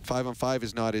 5-on-5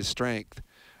 is not his strength.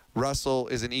 Russell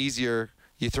is an easier,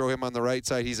 you throw him on the right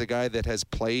side, he's a guy that has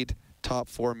played top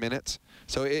 4 minutes.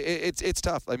 So it's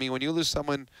tough. I mean, when you lose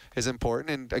someone as important,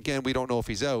 and again, we don't know if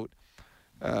he's out,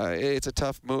 it's a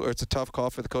tough move, or it's a tough call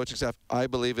for the coaching staff. I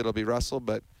believe it'll be Russell,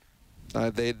 but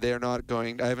they're not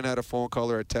going. I haven't had a phone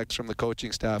call or a text from the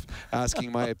coaching staff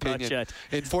asking my opinion.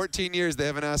 In 14 years, they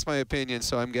haven't asked my opinion,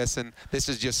 so I'm guessing this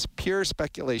is just pure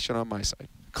speculation on my side.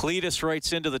 Cletus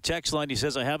writes into the text line. He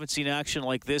says, I haven't seen action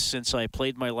like this since I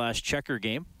played my last checker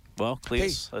game. Well,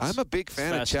 Cletus, hey, I'm a big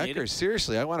fan of checkers.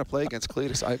 Seriously, I want to play against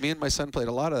Cletus. Me and my son played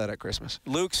a lot of that at Christmas.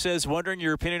 Luke says, wondering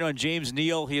your opinion on James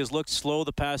Neal. He has looked slow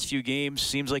the past few games.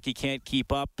 Seems like he can't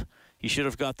keep up. He should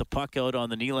have got the puck out on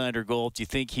the Nylander goal. Do you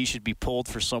think he should be pulled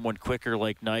for someone quicker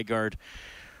like Nygaard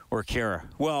or Kara?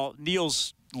 Well,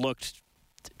 Neal's looked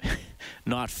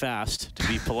not fast, to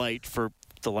be polite, for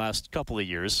the last couple of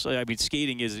years. I mean,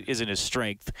 skating isn't his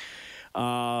strength.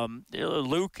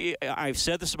 Luke, I've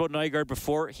said this about Nygaard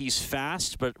before. He's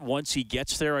fast, but once he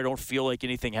gets there, I don't feel like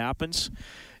anything happens.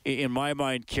 In my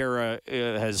mind, Kara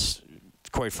has,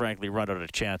 quite frankly, run out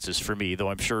of chances for me, though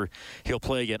I'm sure he'll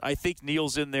play again. I think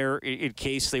Neal's in there in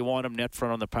case they want him net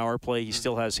front on the power play. He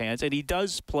still has hands, and he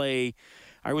does play.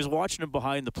 I was watching him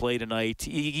behind the play tonight.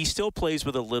 He still plays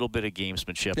with a little bit of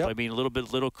gamesmanship. Yep. I mean,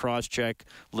 little cross-check,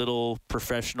 little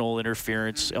professional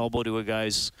interference, elbow to a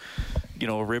guy's,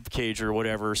 rib cage or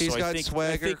whatever. He's got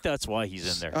swagger. I think that's why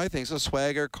he's in there. I think so.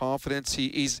 Swagger, confidence.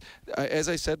 He's as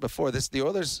I said before, the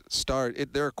Oilers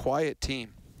they're a quiet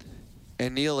team.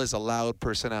 And Neal is a loud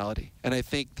personality. And I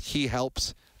think he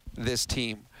helps this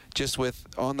team just with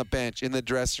on the bench, in the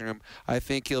dressing room. I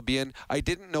think he'll be in. I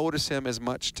didn't notice him as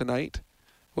much tonight,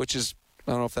 which is,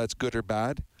 I don't know if that's good or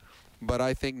bad, but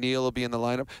I think Neal will be in the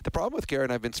lineup. The problem with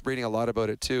Garrett, and I've been reading a lot about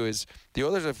it too, is the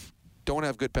Oilers don't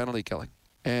have good penalty killing.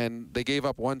 And they gave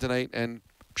up one tonight and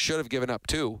should have given up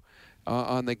two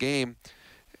on the game.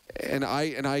 And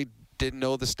I didn't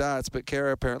know the stats, but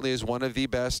Kara apparently is one of the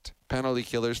best penalty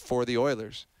killers for the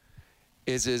Oilers.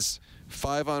 Is his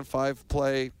 5-on-5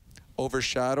 play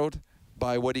overshadowed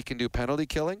by what he can do penalty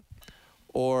killing?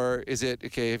 Or is it,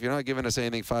 okay, if you're not giving us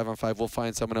anything 5-on-5, we'll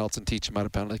find someone else and teach them how to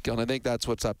penalty kill? And I think that's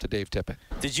what's up to Dave Tippett.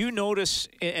 Did you notice,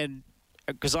 and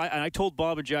because I told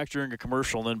Bob and Jack during a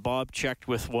commercial, and then Bob checked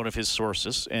with one of his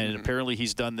sources, and apparently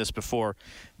he's done this before.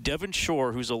 Devon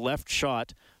Shore, who's a left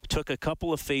shot, took a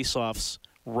couple of face-offs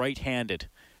right-handed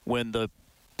when the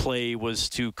play was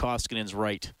to Koskinen's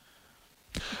right.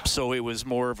 So it was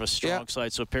more of a strong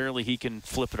side. So apparently he can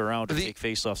flip it around and take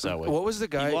face-offs that way. What was the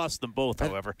guy? He lost them both,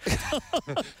 however.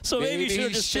 So maybe he should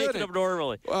have just taken them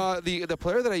normally. The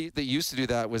player that used to do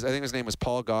that was, I think his name was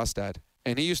Paul Gostad.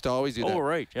 And he used to always do that. Oh,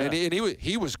 right, yeah. And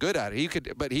he was good at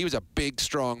it. But he was a big,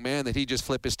 strong man that he just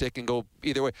flip his stick and go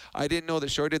either way. I didn't know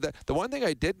that Shore did that. The one thing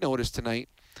I did notice tonight,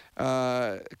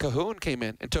 Cahoon came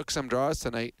in and took some draws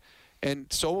tonight,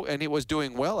 and he was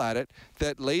doing well at it.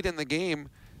 That late in the game,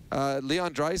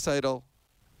 Leon Draisaitl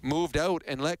moved out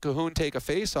and let Cahoon take a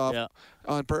face-off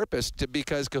on purpose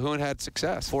because Cahoon had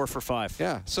success. 4 for 5.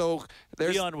 Yeah. So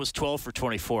Leon was 12 for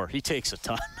 24. He takes a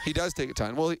ton. He does take a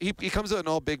ton. Well, he comes out in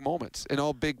all big moments, in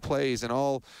all big plays, and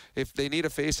all. If they need a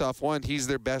face-off one, he's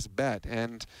their best bet,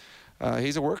 and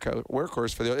he's a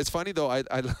workhorse for the. It's funny though.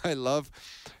 I love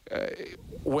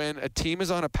when a team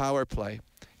is on a power play.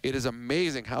 It is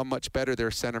amazing how much better their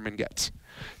centerman gets.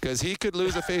 Because he could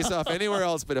lose a face-off anywhere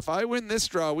else, but if I win this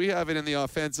draw, we have it in the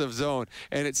offensive zone.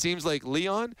 And it seems like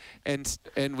Leon and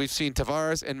we've seen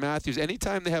Tavares and Matthews,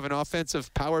 anytime they have an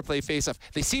offensive power play face-off,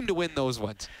 they seem to win those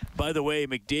ones. By the way,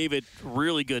 McDavid,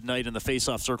 really good night in the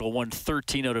face-off circle, won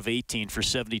 13 out of 18 for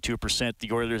 72%.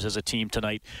 The Oilers as a team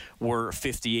tonight were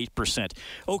 58%.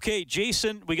 Okay,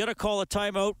 Jason, we got to call a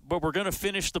timeout, but we're going to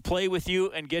finish the play with you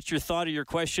and get your thought of your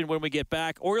question when we get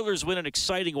back. Oilers win an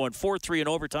exciting one, 4-3 in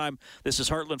overtime. This is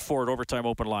Heartland Ford Overtime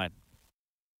Open Line.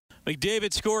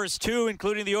 McDavid scores 2,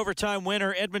 including the overtime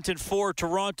winner. Edmonton 4,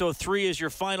 Toronto 3 is your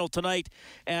final tonight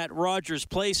at Rogers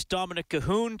Place. Dominic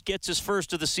Cahoon gets his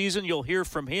first of the season. You'll hear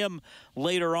from him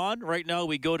later on. Right now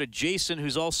we go to Jason,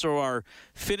 who's also our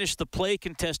Finish the Play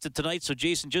contestant tonight. So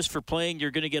Jason, just for playing, you're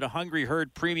going to get a Hungry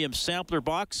Herd premium sampler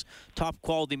box. Top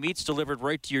quality meats delivered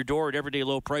right to your door at everyday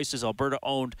low prices. Alberta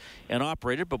owned and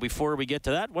operated. But before we get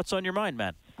to that, what's on your mind,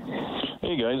 man?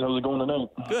 Hey guys, how's it going tonight?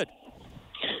 Good.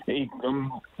 Hey,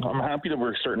 I'm happy that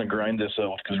we're starting to grind this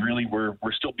out because really we're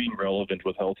still being relevant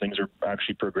with how things are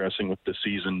actually progressing with the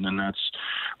season, and that's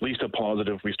at least a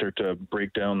positive. We start to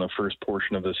break down the first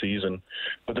portion of the season.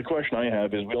 But the question I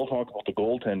have is, we all talk about the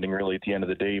goaltending really at the end of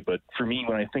the day, but for me,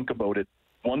 when I think about it,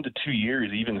 1 to 2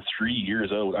 years, even 3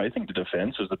 years out, I think the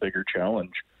defense is the bigger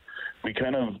challenge. We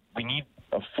need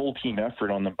a full team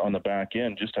effort on the back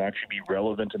end just to actually be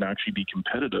relevant and actually be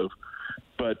competitive.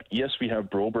 But yes, we have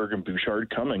Broberg and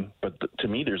Bouchard coming, but to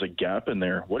me, there's a gap in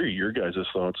there. What are your guys'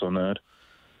 thoughts on that?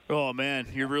 Oh, man,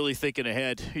 you're really thinking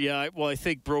ahead. Yeah, well, I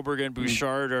think Broberg and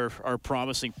Bouchard are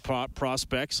promising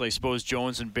prospects. I suppose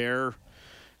Jones and Bear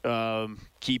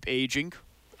keep aging.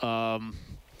 You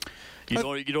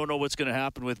don't know what's going to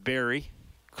happen with Barry.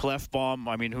 Clefbaum,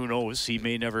 I mean, who knows? He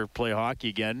may never play hockey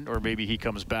again, or maybe he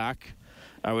comes back.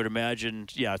 I would imagine,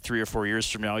 3 or 4 years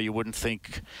from now, you wouldn't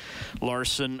think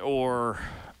Larson or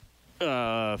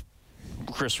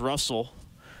Chris Russell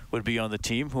would be on the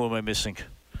team. Who am I missing?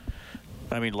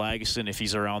 I mean, Lagesson, if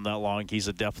he's around that long, he's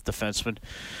a depth defenseman.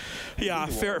 Yeah,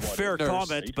 fair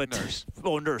comment, but Nurse.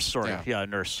 Oh, Nurse, sorry. Yeah,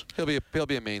 Nurse. He'll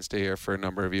be a mainstay here for a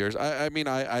number of years. I mean,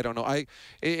 I don't know.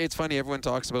 It's funny, everyone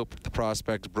talks about the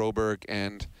prospects, Broberg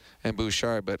and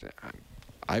Bouchard, but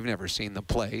I've never seen them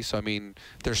play, so I mean,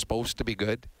 they're supposed to be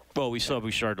good. Well, we saw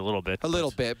Bouchard a little bit.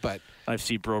 But I've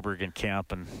seen Broberg in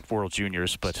camp and World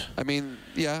Juniors, but I mean,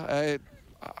 younger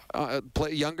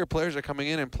players are coming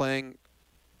in and playing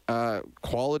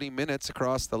quality minutes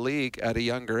across the league at a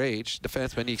younger age.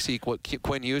 Defensemen, you see what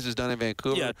Quinn Hughes has done in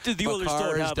Vancouver. Yeah, the Oilers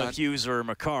don't have a Hughes or a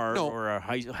Makar or a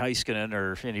Heiskanen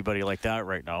or anybody like that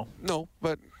right now. No,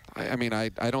 but I mean, I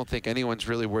don't think anyone's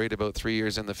really worried about 3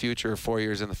 years in the future or 4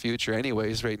 years in the future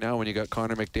anyways right now when you got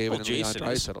Connor McDavid and Leon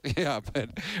Draisaitl. Yeah, but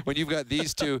when you've got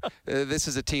these two, this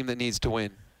is a team that needs to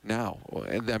win now.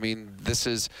 And I mean, this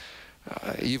is...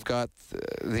 you've got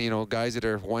guys that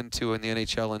are 1-2 in the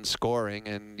NHL in scoring,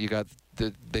 and you got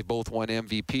they both won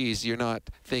MVPs. You're not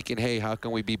thinking, hey, how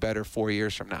can we be better 4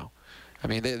 years from now? I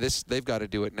mean, they've got to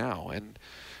do it now. And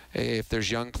if there's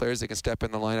young players that can step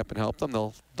in the lineup and help them,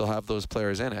 they'll have those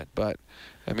players in it. But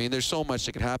I mean, there's so much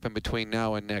that can happen between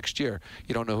now and next year.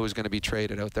 You don't know who's going to be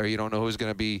traded out there. You don't know who's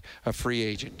going to be a free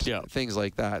agent. Yeah. Things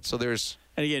like that. So there's.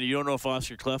 And again, you don't know if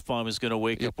Oscar Klefbom is going to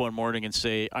wake up one morning and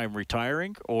say, I'm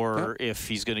retiring, or if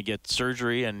he's going to get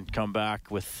surgery and come back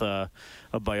with a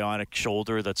bionic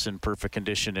shoulder that's in perfect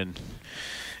condition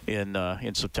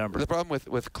in September. The problem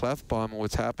with Klefbom and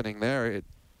what's happening there,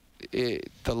 the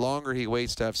longer he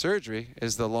waits to have surgery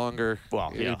is the longer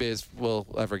Biz will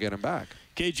ever get him back.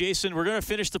 Okay, Jason, we're going to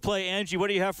finish the play. Angie, what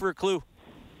do you have for a clue?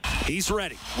 He's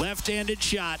ready. Left-handed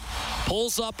shot.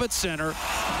 Pulls up at center.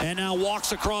 And now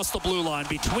walks across the blue line.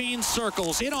 Between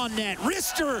circles. In on net.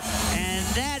 Wrister. And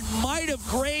that might have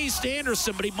grazed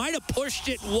Anderson, but he might have pushed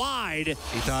it wide.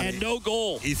 No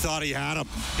goal. He thought he had him.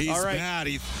 He's mad.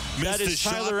 He missed that is the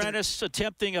shot. Tyler Ennis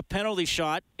attempting a penalty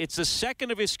shot. It's the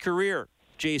second of his career,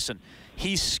 Jason.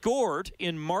 He scored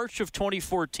in March of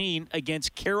 2014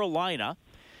 against Carolina.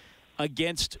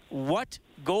 Against what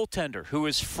goaltender who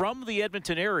is from the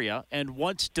Edmonton area and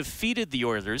once defeated the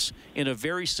Oilers in a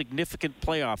very significant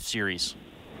playoff series?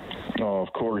 Oh,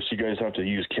 of course. You guys have to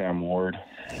use Cam Ward.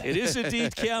 It is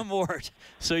indeed Cam Ward.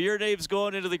 So your name's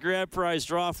going into the grand prize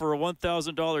draw for a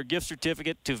 $1,000 gift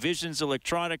certificate to Visions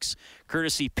Electronics,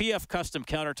 courtesy PF Custom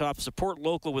Countertops. Support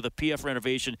local with a PF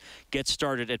renovation. Get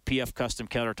started at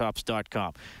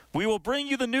pfcustomcountertops.com. We will bring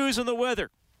you the news and the weather.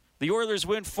 The Oilers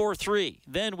win 4-3.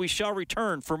 Then we shall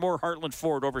return for more Heartland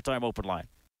Ford Overtime Open Line.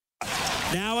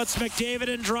 Now it's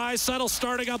McDavid and Draisaitl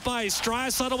starting up ice.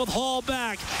 Draisaitl with Hall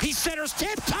back. He centers,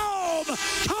 tipped home.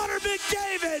 Connor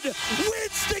McDavid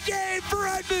wins the game for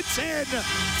Edmonton.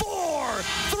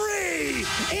 4-3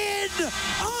 in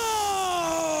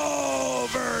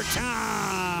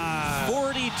overtime.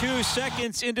 42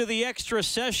 seconds into the extra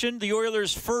session. The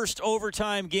Oilers' first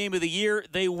overtime game of the year.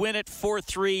 They win it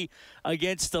 4-3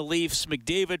 against the Leafs.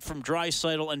 McDavid from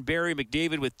Draisaitl and Barry.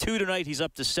 McDavid with 2 tonight. He's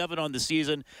up to 7 on the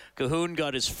season. Cahoon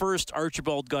got his first.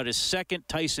 Archibald got his second.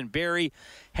 Tyson Barrie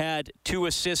had 2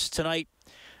 assists tonight.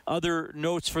 Other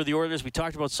notes for the Oilers, we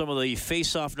talked about some of the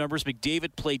face-off numbers.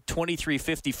 McDavid played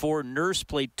 23-54. Nurse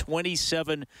played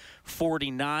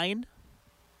 27-49.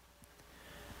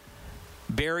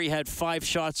 Barrie had 5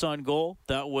 shots on goal.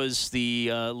 That was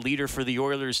the leader for the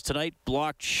Oilers tonight.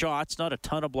 Blocked shots, not a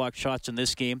ton of blocked shots in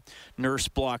this game. Nurse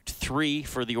blocked 3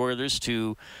 for the Oilers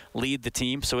to lead the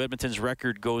team. So Edmonton's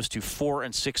record goes to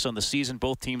 4-6 on the season.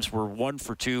 Both teams were 1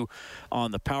 for 2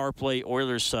 on the power play.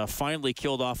 Oilers finally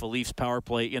killed off a Leafs power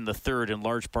play in the third, in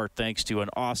large part thanks to an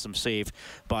awesome save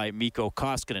by Mikko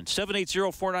Koskinen.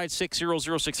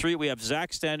 780-496-0063. We have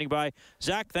Zach standing by.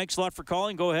 Zach, thanks a lot for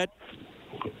calling. Go ahead.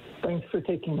 Thanks for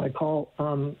taking my call.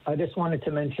 I just wanted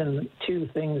to mention 2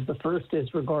 things. The first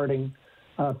is regarding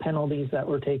penalties that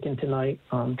were taken tonight.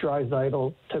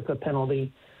 Draisaitl took a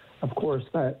penalty, of course,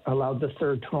 that allowed the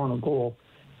third Toronto goal,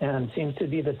 and seems to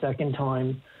be the second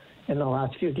time in the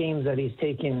last few games that he's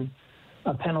taken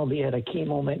a penalty at a key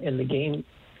moment in the game.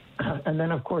 And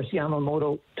then, of course,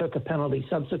 Yamamoto took a penalty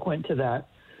subsequent to that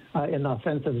in the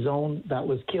offensive zone that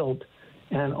was killed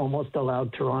and almost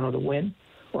allowed Toronto to win,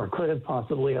 or could have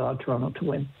possibly allowed Toronto to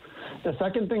win. The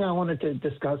second thing I wanted to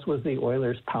discuss was the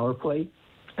Oilers' power play.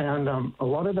 And a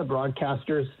lot of the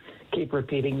broadcasters keep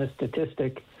repeating the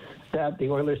statistic that the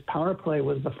Oilers' power play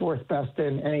was the 4th best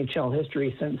in NHL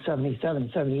history since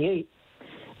 77-78,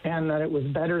 and that it was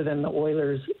better than the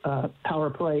Oilers' power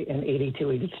play in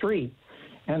 82-83.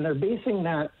 And they're basing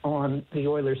that on the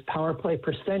Oilers' power play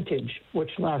percentage,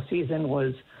 which last season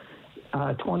was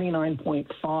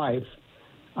 29.5.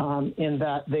 In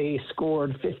that they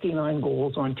scored 59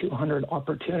 goals on 200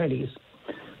 opportunities.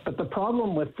 But the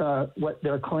problem with what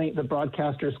their claim, the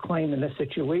broadcasters claim in this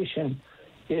situation,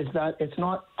 is that it's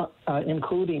not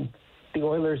including the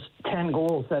Oilers' 10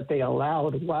 goals that they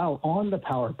allowed while on the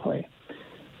power play.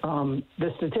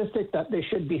 The statistic that they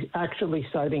should be actually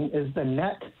citing is the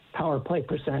net power play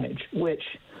percentage, which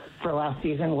for last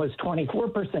season was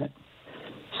 24%.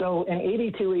 So in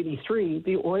 82-83,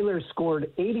 the Oilers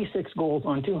scored 86 goals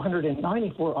on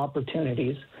 294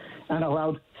 opportunities and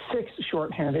allowed 6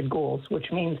 shorthanded goals,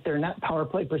 which means their net power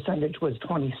play percentage was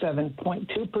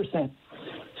 27.2%.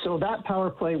 So that power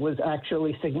play was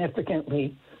actually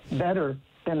significantly better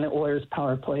than the Oilers'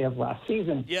 power play of last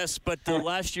season. Yes, but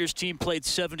last year's team played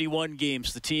 71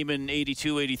 games. The team in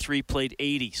 82-83 played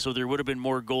 80, so there would have been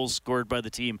more goals scored by the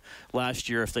team last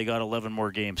year if they got 11 more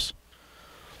games.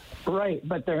 Right,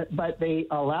 but they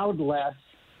allowed less.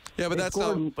 Yeah, but that's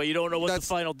not. But you don't know what the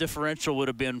final differential would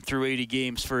have been through 80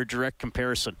 games for a direct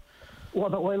comparison. Well,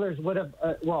 the Oilers would have.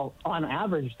 On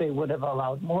average, they would have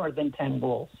allowed more than 10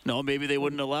 goals. No, maybe they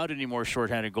wouldn't have allowed any more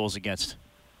shorthanded goals against.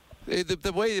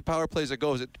 The way the power plays it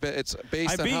goes, it's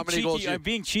based on how many goals. I'm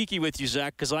being cheeky with you,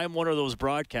 Zach, because I'm one of those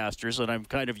broadcasters, and I'm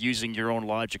kind of using your own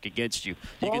logic against you.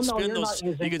 You can spin those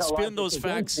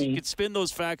facts. You can spin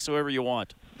those facts however you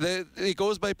want. It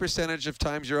goes by percentage of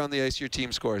times you're on the ice your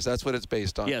team scores. That's what it's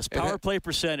based on. Yes, power play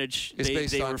percentage.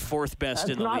 They were fourth best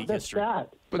in the league history.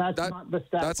 But that's not the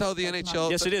stat. That's how the NHL.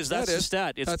 Yes, it is. That's the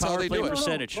stat. It's power play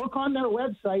percentage. Look on their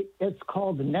website. It's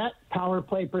called net power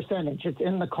play percentage. It's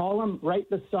in the column right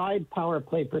beside power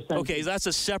play percentage. Okay, that's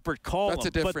a separate column. That's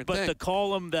a different thing. But the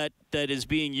column that is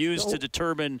being used to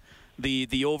determine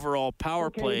the overall power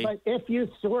play. But if you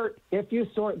sort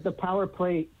the power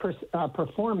play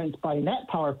performance by net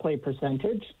power play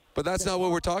percentage. But that's not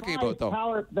what we're talking about,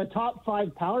 though. The top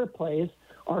 5 power plays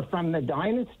are from the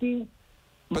Dynasty,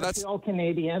 Montreal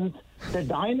Canadiens, the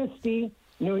Dynasty,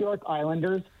 New York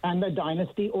Islanders, and the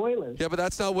Dynasty Oilers. Yeah, but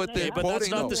that's not what they're quoting. But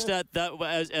that's not the stat. That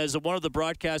as one of the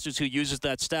broadcasters who uses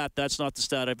that stat, that's not the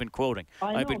stat I've been quoting.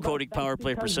 I've been quoting power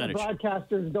play percentage. The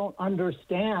broadcasters don't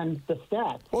understand the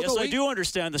stat. Yes, I do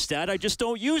understand the stat. I just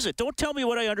don't use it. Don't tell me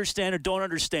what I understand or don't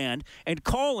understand, and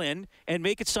call in and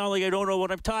make it sound like I don't know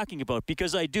what I'm talking about,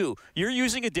 because I do. You're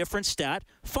using a different stat.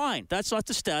 Fine. That's not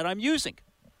the stat I'm using.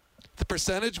 The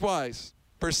percentage-wise,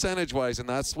 and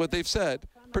that's what they've said.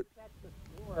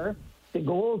 The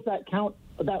goals that count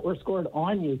that were scored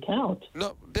on you count.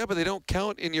 No, yeah, but they don't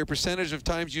count in your percentage of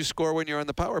times you score when you're on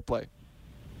the power play.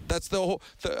 That's the whole.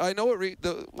 I know what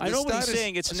I know what he's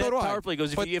saying. It's net power play.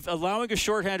 Goes if allowing a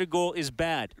shorthanded goal is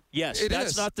bad. Yes,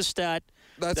 that's not the stat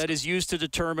that is used to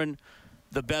determine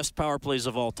the best power plays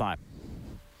of all time.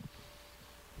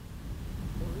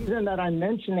 The reason that I'm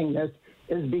mentioning this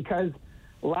is because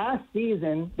last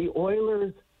season the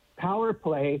Oilers' power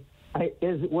play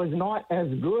was not as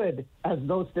good as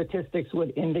those statistics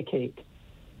would indicate,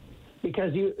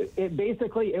 because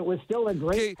it was still a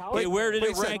great power play. Where did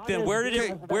it rank then? Where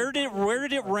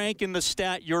did it rank in the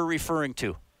stat you're referring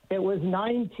to? It was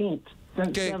 19th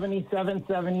since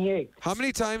 77-78. How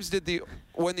many times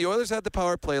when the Oilers had the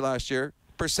power play last year,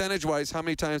 percentage-wise, how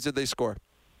many times did they score?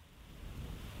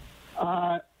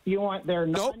 You want their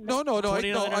No.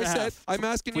 I said I'm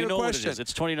asking you a question. We know what it is.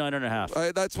 It's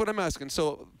 29.5. That's what I'm asking.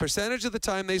 So percentage of the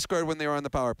time they scored when they were on the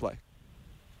power play.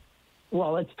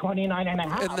 Well, it's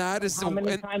 29.5. And that is how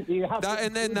many times do you have to?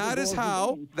 And then that is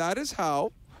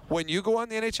how when you go on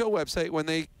the NHL website when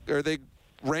they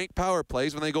rank power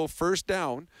plays when they go first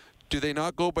down, do they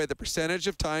not go by the percentage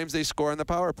of times they score on the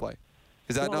power play?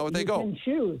 Is that not what they go?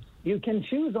 You can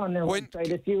choose on their website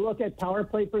if you look at power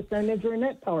play percentage or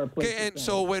net power play percentage. And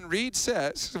so when Reed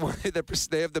says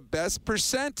they have the best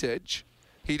percentage,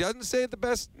 he doesn't say the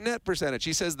best net percentage.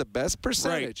 He says the best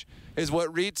percentage is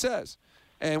what Reed says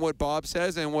and what Bob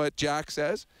says and what Jack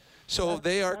says. So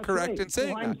they are correct in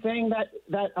saying that. I'm saying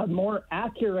that a more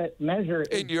accurate measure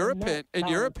in your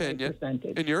opinion.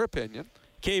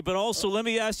 Okay, but also let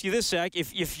me ask you this, Zach.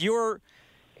 If you're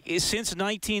since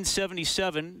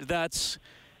 1977, that's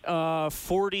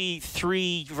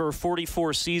 43 or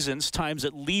 44 seasons times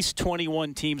at least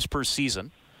 21 teams per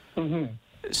season. Mm-hmm.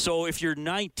 So if you're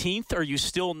 19th, are you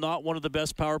still not one of the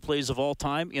best power plays of all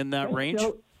time in that range?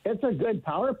 It's a good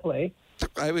power play.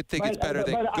 I would think it's better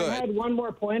than good. But I had one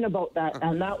more point about that,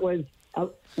 and that was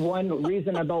one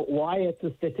reason about why it's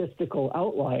a statistical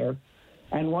outlier.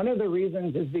 And one of the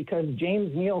reasons is because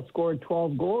James Neal scored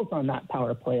 12 goals on that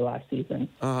power play last season,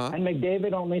 and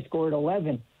McDavid only scored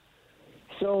 11.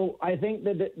 So I think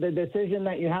that the decision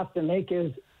that you have to make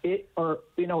is, if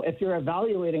you're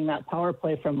evaluating that power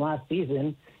play from last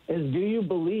season, is do you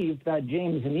believe that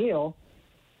James Neal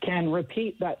can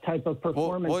repeat that type of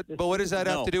performance? But what does that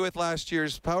have to do with last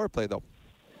year's power play, though?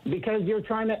 Because you're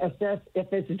trying to assess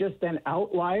if it's just an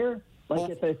outlier,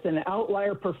 if it's an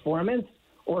outlier performance,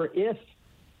 or if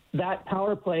that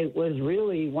power play was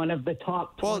really one of the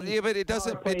top 20 but it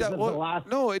doesn't. It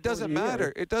doesn't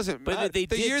matter. It doesn't matter. But they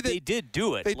did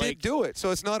do it. They did do it.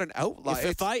 So it's not an outlier.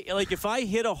 If I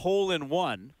hit a hole in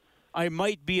one, I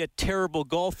might be a terrible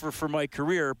golfer for my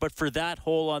career, but for that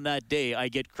hole on that day, I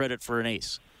get credit for an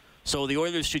ace. So the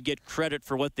Oilers should get credit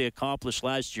for what they accomplished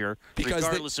last year,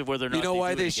 regardless of whether or not you know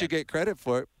why they should get credit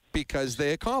for it. Because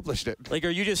they accomplished it.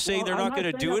 Are you just saying they're not going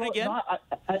to do it again?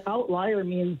 An outlier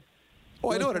means.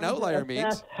 I know what an outlier means.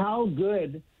 That's how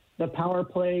good the power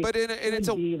play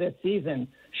be this season.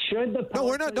 Should the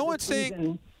power play no one's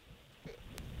saying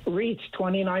reach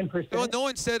 29%? No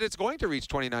one said it's going to reach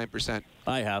 29%.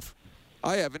 I have.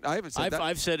 I haven't said that.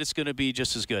 I've said it's going to be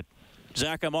just as good.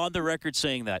 Zach, I'm on the record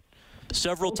saying that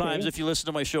several times. If you listen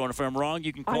to my show, and if I'm wrong,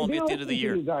 you can call me at the end of the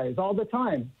year. You guys all the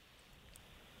time.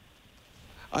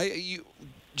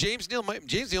 James Neal might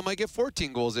get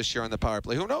 14 goals this year on the power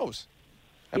play. Who knows?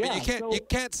 I mean, you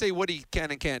can't say what he can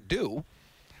and can't do.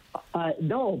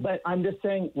 No, but I'm just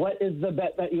saying, what is the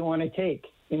bet that you want to take?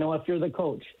 If you're the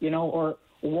coach, or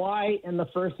why in the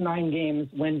first 9 games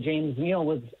when James Neal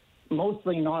was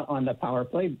mostly not on the power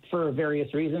play for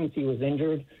various reasons, he was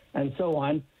injured and so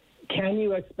on, can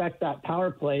you expect that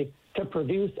power play to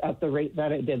produce at the rate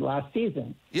that it did last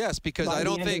season? Yes, because I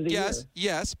don't think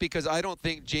because I don't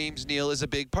think James Neal is a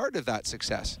big part of that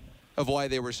success of why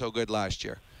they were so good last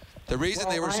year. The reason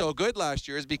they were so good last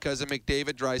year is because of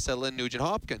McDavid, Draisaitl, and Nugent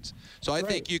Hopkins. So I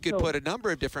think you could put a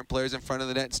number of different players in front of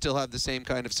the net and still have the same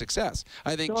kind of success.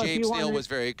 I think James Neal was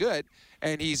very good,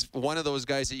 and he's one of those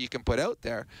guys that you can put out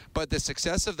there. But the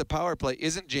success of the power play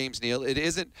isn't James Neal. It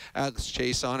isn't Alex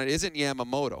Chiasson. It isn't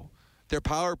Yamamoto. Their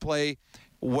power play,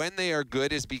 when they are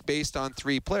good, is based on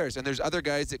 3 players. And there's other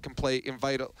guys that can play in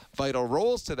vital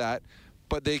roles to that,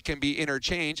 but they can be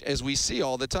interchanged, as we see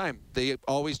all the time. They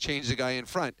always change the guy in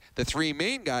front. The 3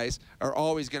 main guys are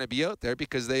always going to be out there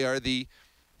because they are the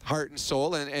heart and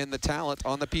soul and the talent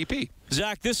on the PP.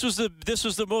 Zach, this was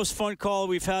the most fun call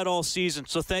we've had all season,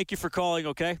 so thank you for calling,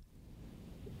 okay?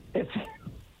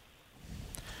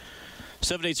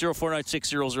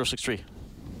 780-496-0063.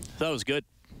 That was good.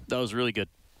 That was really good.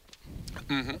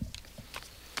 Mm-hmm.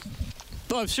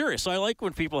 No, I'm serious. I like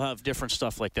when people have different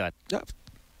stuff like that. Yeah.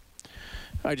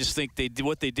 I just think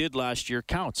what they did last year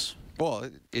counts. Well,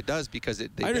 it does because I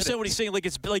understand what he's saying. Like,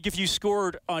 it's like if you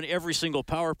scored on every single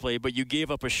power play, but you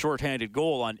gave up a shorthanded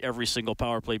goal on every single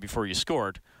power play before you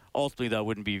scored. Ultimately, that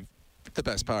wouldn't be the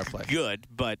best power play. Good,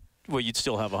 but you'd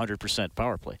still have 100%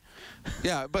 power play.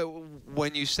 Yeah, but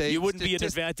when you say you wouldn't be an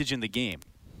advantage in the game.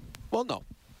 Well,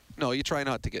 no, you try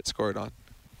not to get scored on.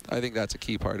 I think that's a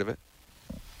key part of it.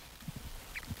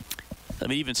 I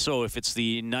mean, even so, if it's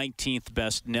the 19th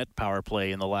best net power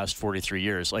play in the last 43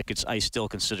 years, I still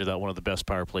consider that one of the best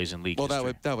power plays in league history.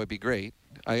 Well, that would be great.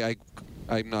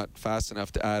 I'm not fast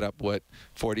enough to add up what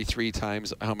 43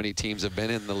 times how many teams have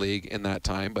been in the league in that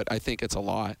time, but I think it's a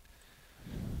lot.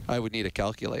 I would need a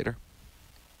calculator.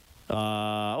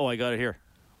 I got it here.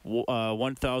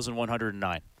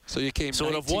 1,109. So you came. So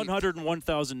out of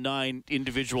 101,009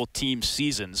 individual team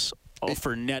seasons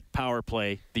for net power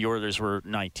play, the Oilers were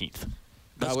 19th.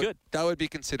 That's good. That would be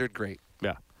considered great.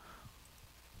 Yeah.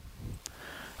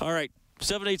 All right.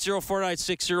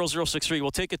 780-496-0063. We'll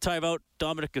take a timeout.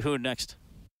 Dominic Cahoon next.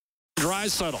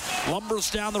 Draisaitl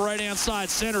lumbers down the right-hand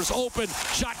side. Center's open.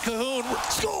 Shot Cahoon.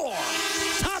 Score!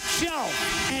 Top shelf.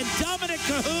 And Dominic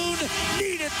Cahoon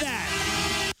needed that.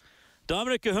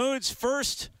 Dominic Cahoon's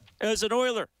first as an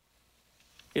Oiler.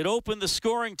 It opened the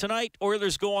scoring tonight.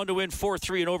 Oilers go on to win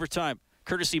 4-3 in overtime.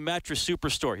 Courtesy Mattress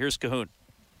Superstore. Here's Cahoon.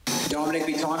 Dominic,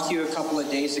 we talked to you a couple of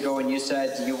days ago and you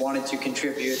said you wanted to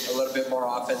contribute a little bit more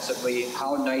offensively.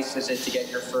 How nice is it to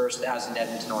get your first as an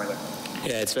Edmonton Oiler?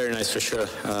 Yeah, it's very nice for sure.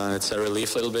 It's a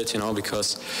relief a little bit,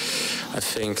 because I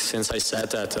think since I said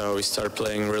that, we started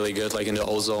playing really good, like in the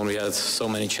O-zone. We had so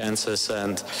many chances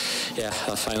and,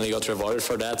 I finally got rewarded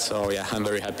for that. So, I'm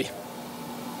very happy.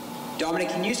 Dominic,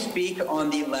 can you speak on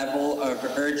the level of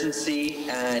urgency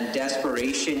and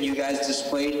desperation you guys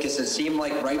displayed? Because it seemed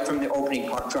like right from the opening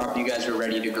puck drop, you guys were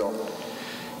ready to go.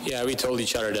 Yeah, we told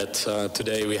each other that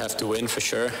today we have to win for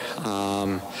sure.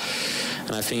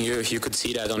 And I think you could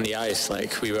see that on the ice.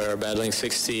 Like, we were battling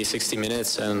 60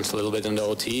 minutes and a little bit in the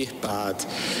OT, but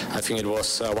I think it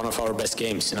was one of our best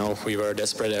games. We were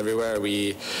desperate everywhere.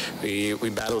 We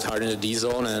battled hard in the D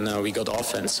zone and we got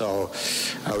offense. So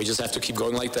we just have to keep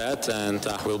going like that and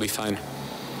we'll be fine.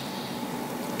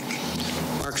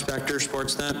 Mark Spector,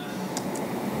 Sportsnet.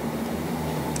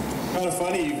 Kind of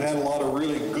funny, you've had a lot of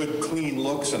really good, clean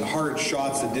looks and hard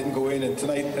shots that didn't go in. And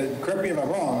tonight, correct me if I'm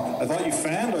wrong, I thought you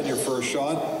fanned on your first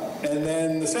shot, and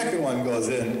then the second one goes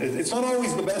in. It's not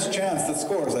always the best chance that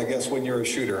scores, I guess, when you're a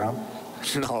shooter, huh?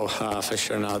 No, for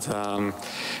sure not. I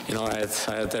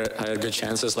had good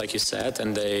chances, like you said,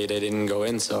 and they didn't go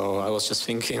in. So I was just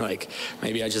thinking,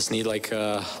 maybe I just need like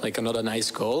another nice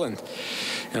goal. And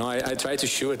I tried to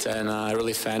shoot, and I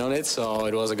really fanned on it. So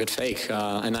it was a good fake.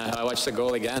 And I watched the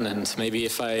goal again, and maybe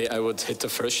if I would hit the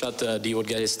first shot, D would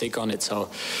get his stick on it. So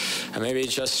maybe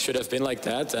it just should have been like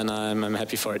that, and I'm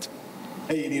happy for it.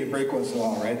 Hey, you need a break once in a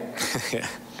while, right? Yeah.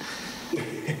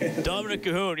 Dominic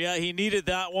Cahoon, he needed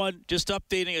that one. Just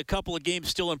updating a couple of games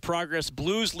still in progress.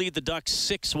 Blues lead the Ducks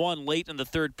 6-1 late in the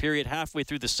third period. Halfway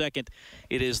through the second,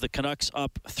 it is the Canucks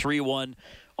up 3-1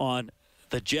 on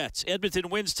the Jets. Edmonton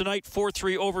wins tonight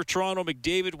 4-3 over Toronto.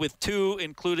 McDavid with 2,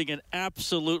 including an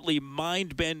absolutely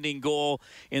mind-bending goal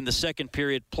in the second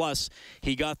period. Plus,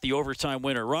 he got the overtime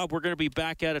winner. Rob, we're going to be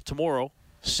back at it tomorrow.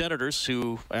 Senators,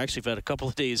 who actually have had a couple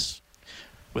of days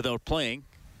without playing,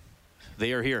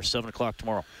 they are here, 7 o'clock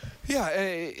tomorrow.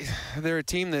 Yeah, they're a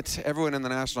team that everyone in the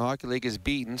National Hockey League has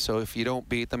beaten, so if you don't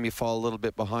beat them, you fall a little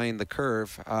bit behind the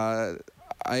curve.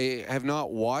 I have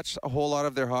not watched a whole lot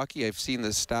of their hockey. I've seen the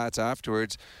stats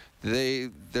afterwards. They're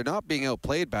not being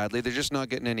outplayed badly. They're just not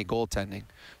getting any goaltending.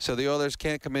 So the Oilers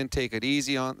can't come in, take it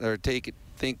easy on, or think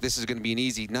this is going to be an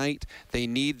easy night. They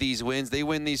need these wins. They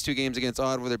win these 2 games against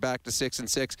Ottawa. They're back to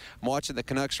 6-6. I'm watching the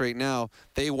Canucks right now.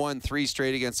 They won 3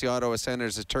 straight against the Ottawa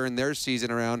Senators to turn their season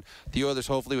around. The Oilers,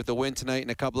 hopefully with the win tonight and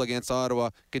a couple against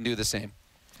Ottawa, can do the same.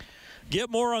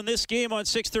 Get more on this game on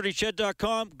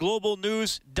 630ched.com,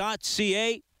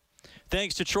 globalnews.ca.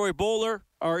 Thanks to Troy Bowler,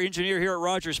 our engineer here at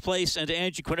Rogers Place, and to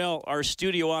Angie Quinnell, our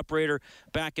studio operator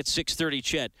back at 630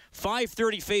 Ched.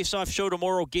 5:30 face-off show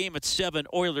tomorrow, game at 7,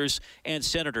 Oilers and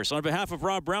Senators. On behalf of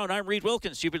Rob Brown, I'm Reed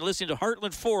Wilkins. You've been listening to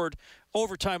Heartland Ford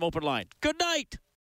Overtime Open Line. Good night.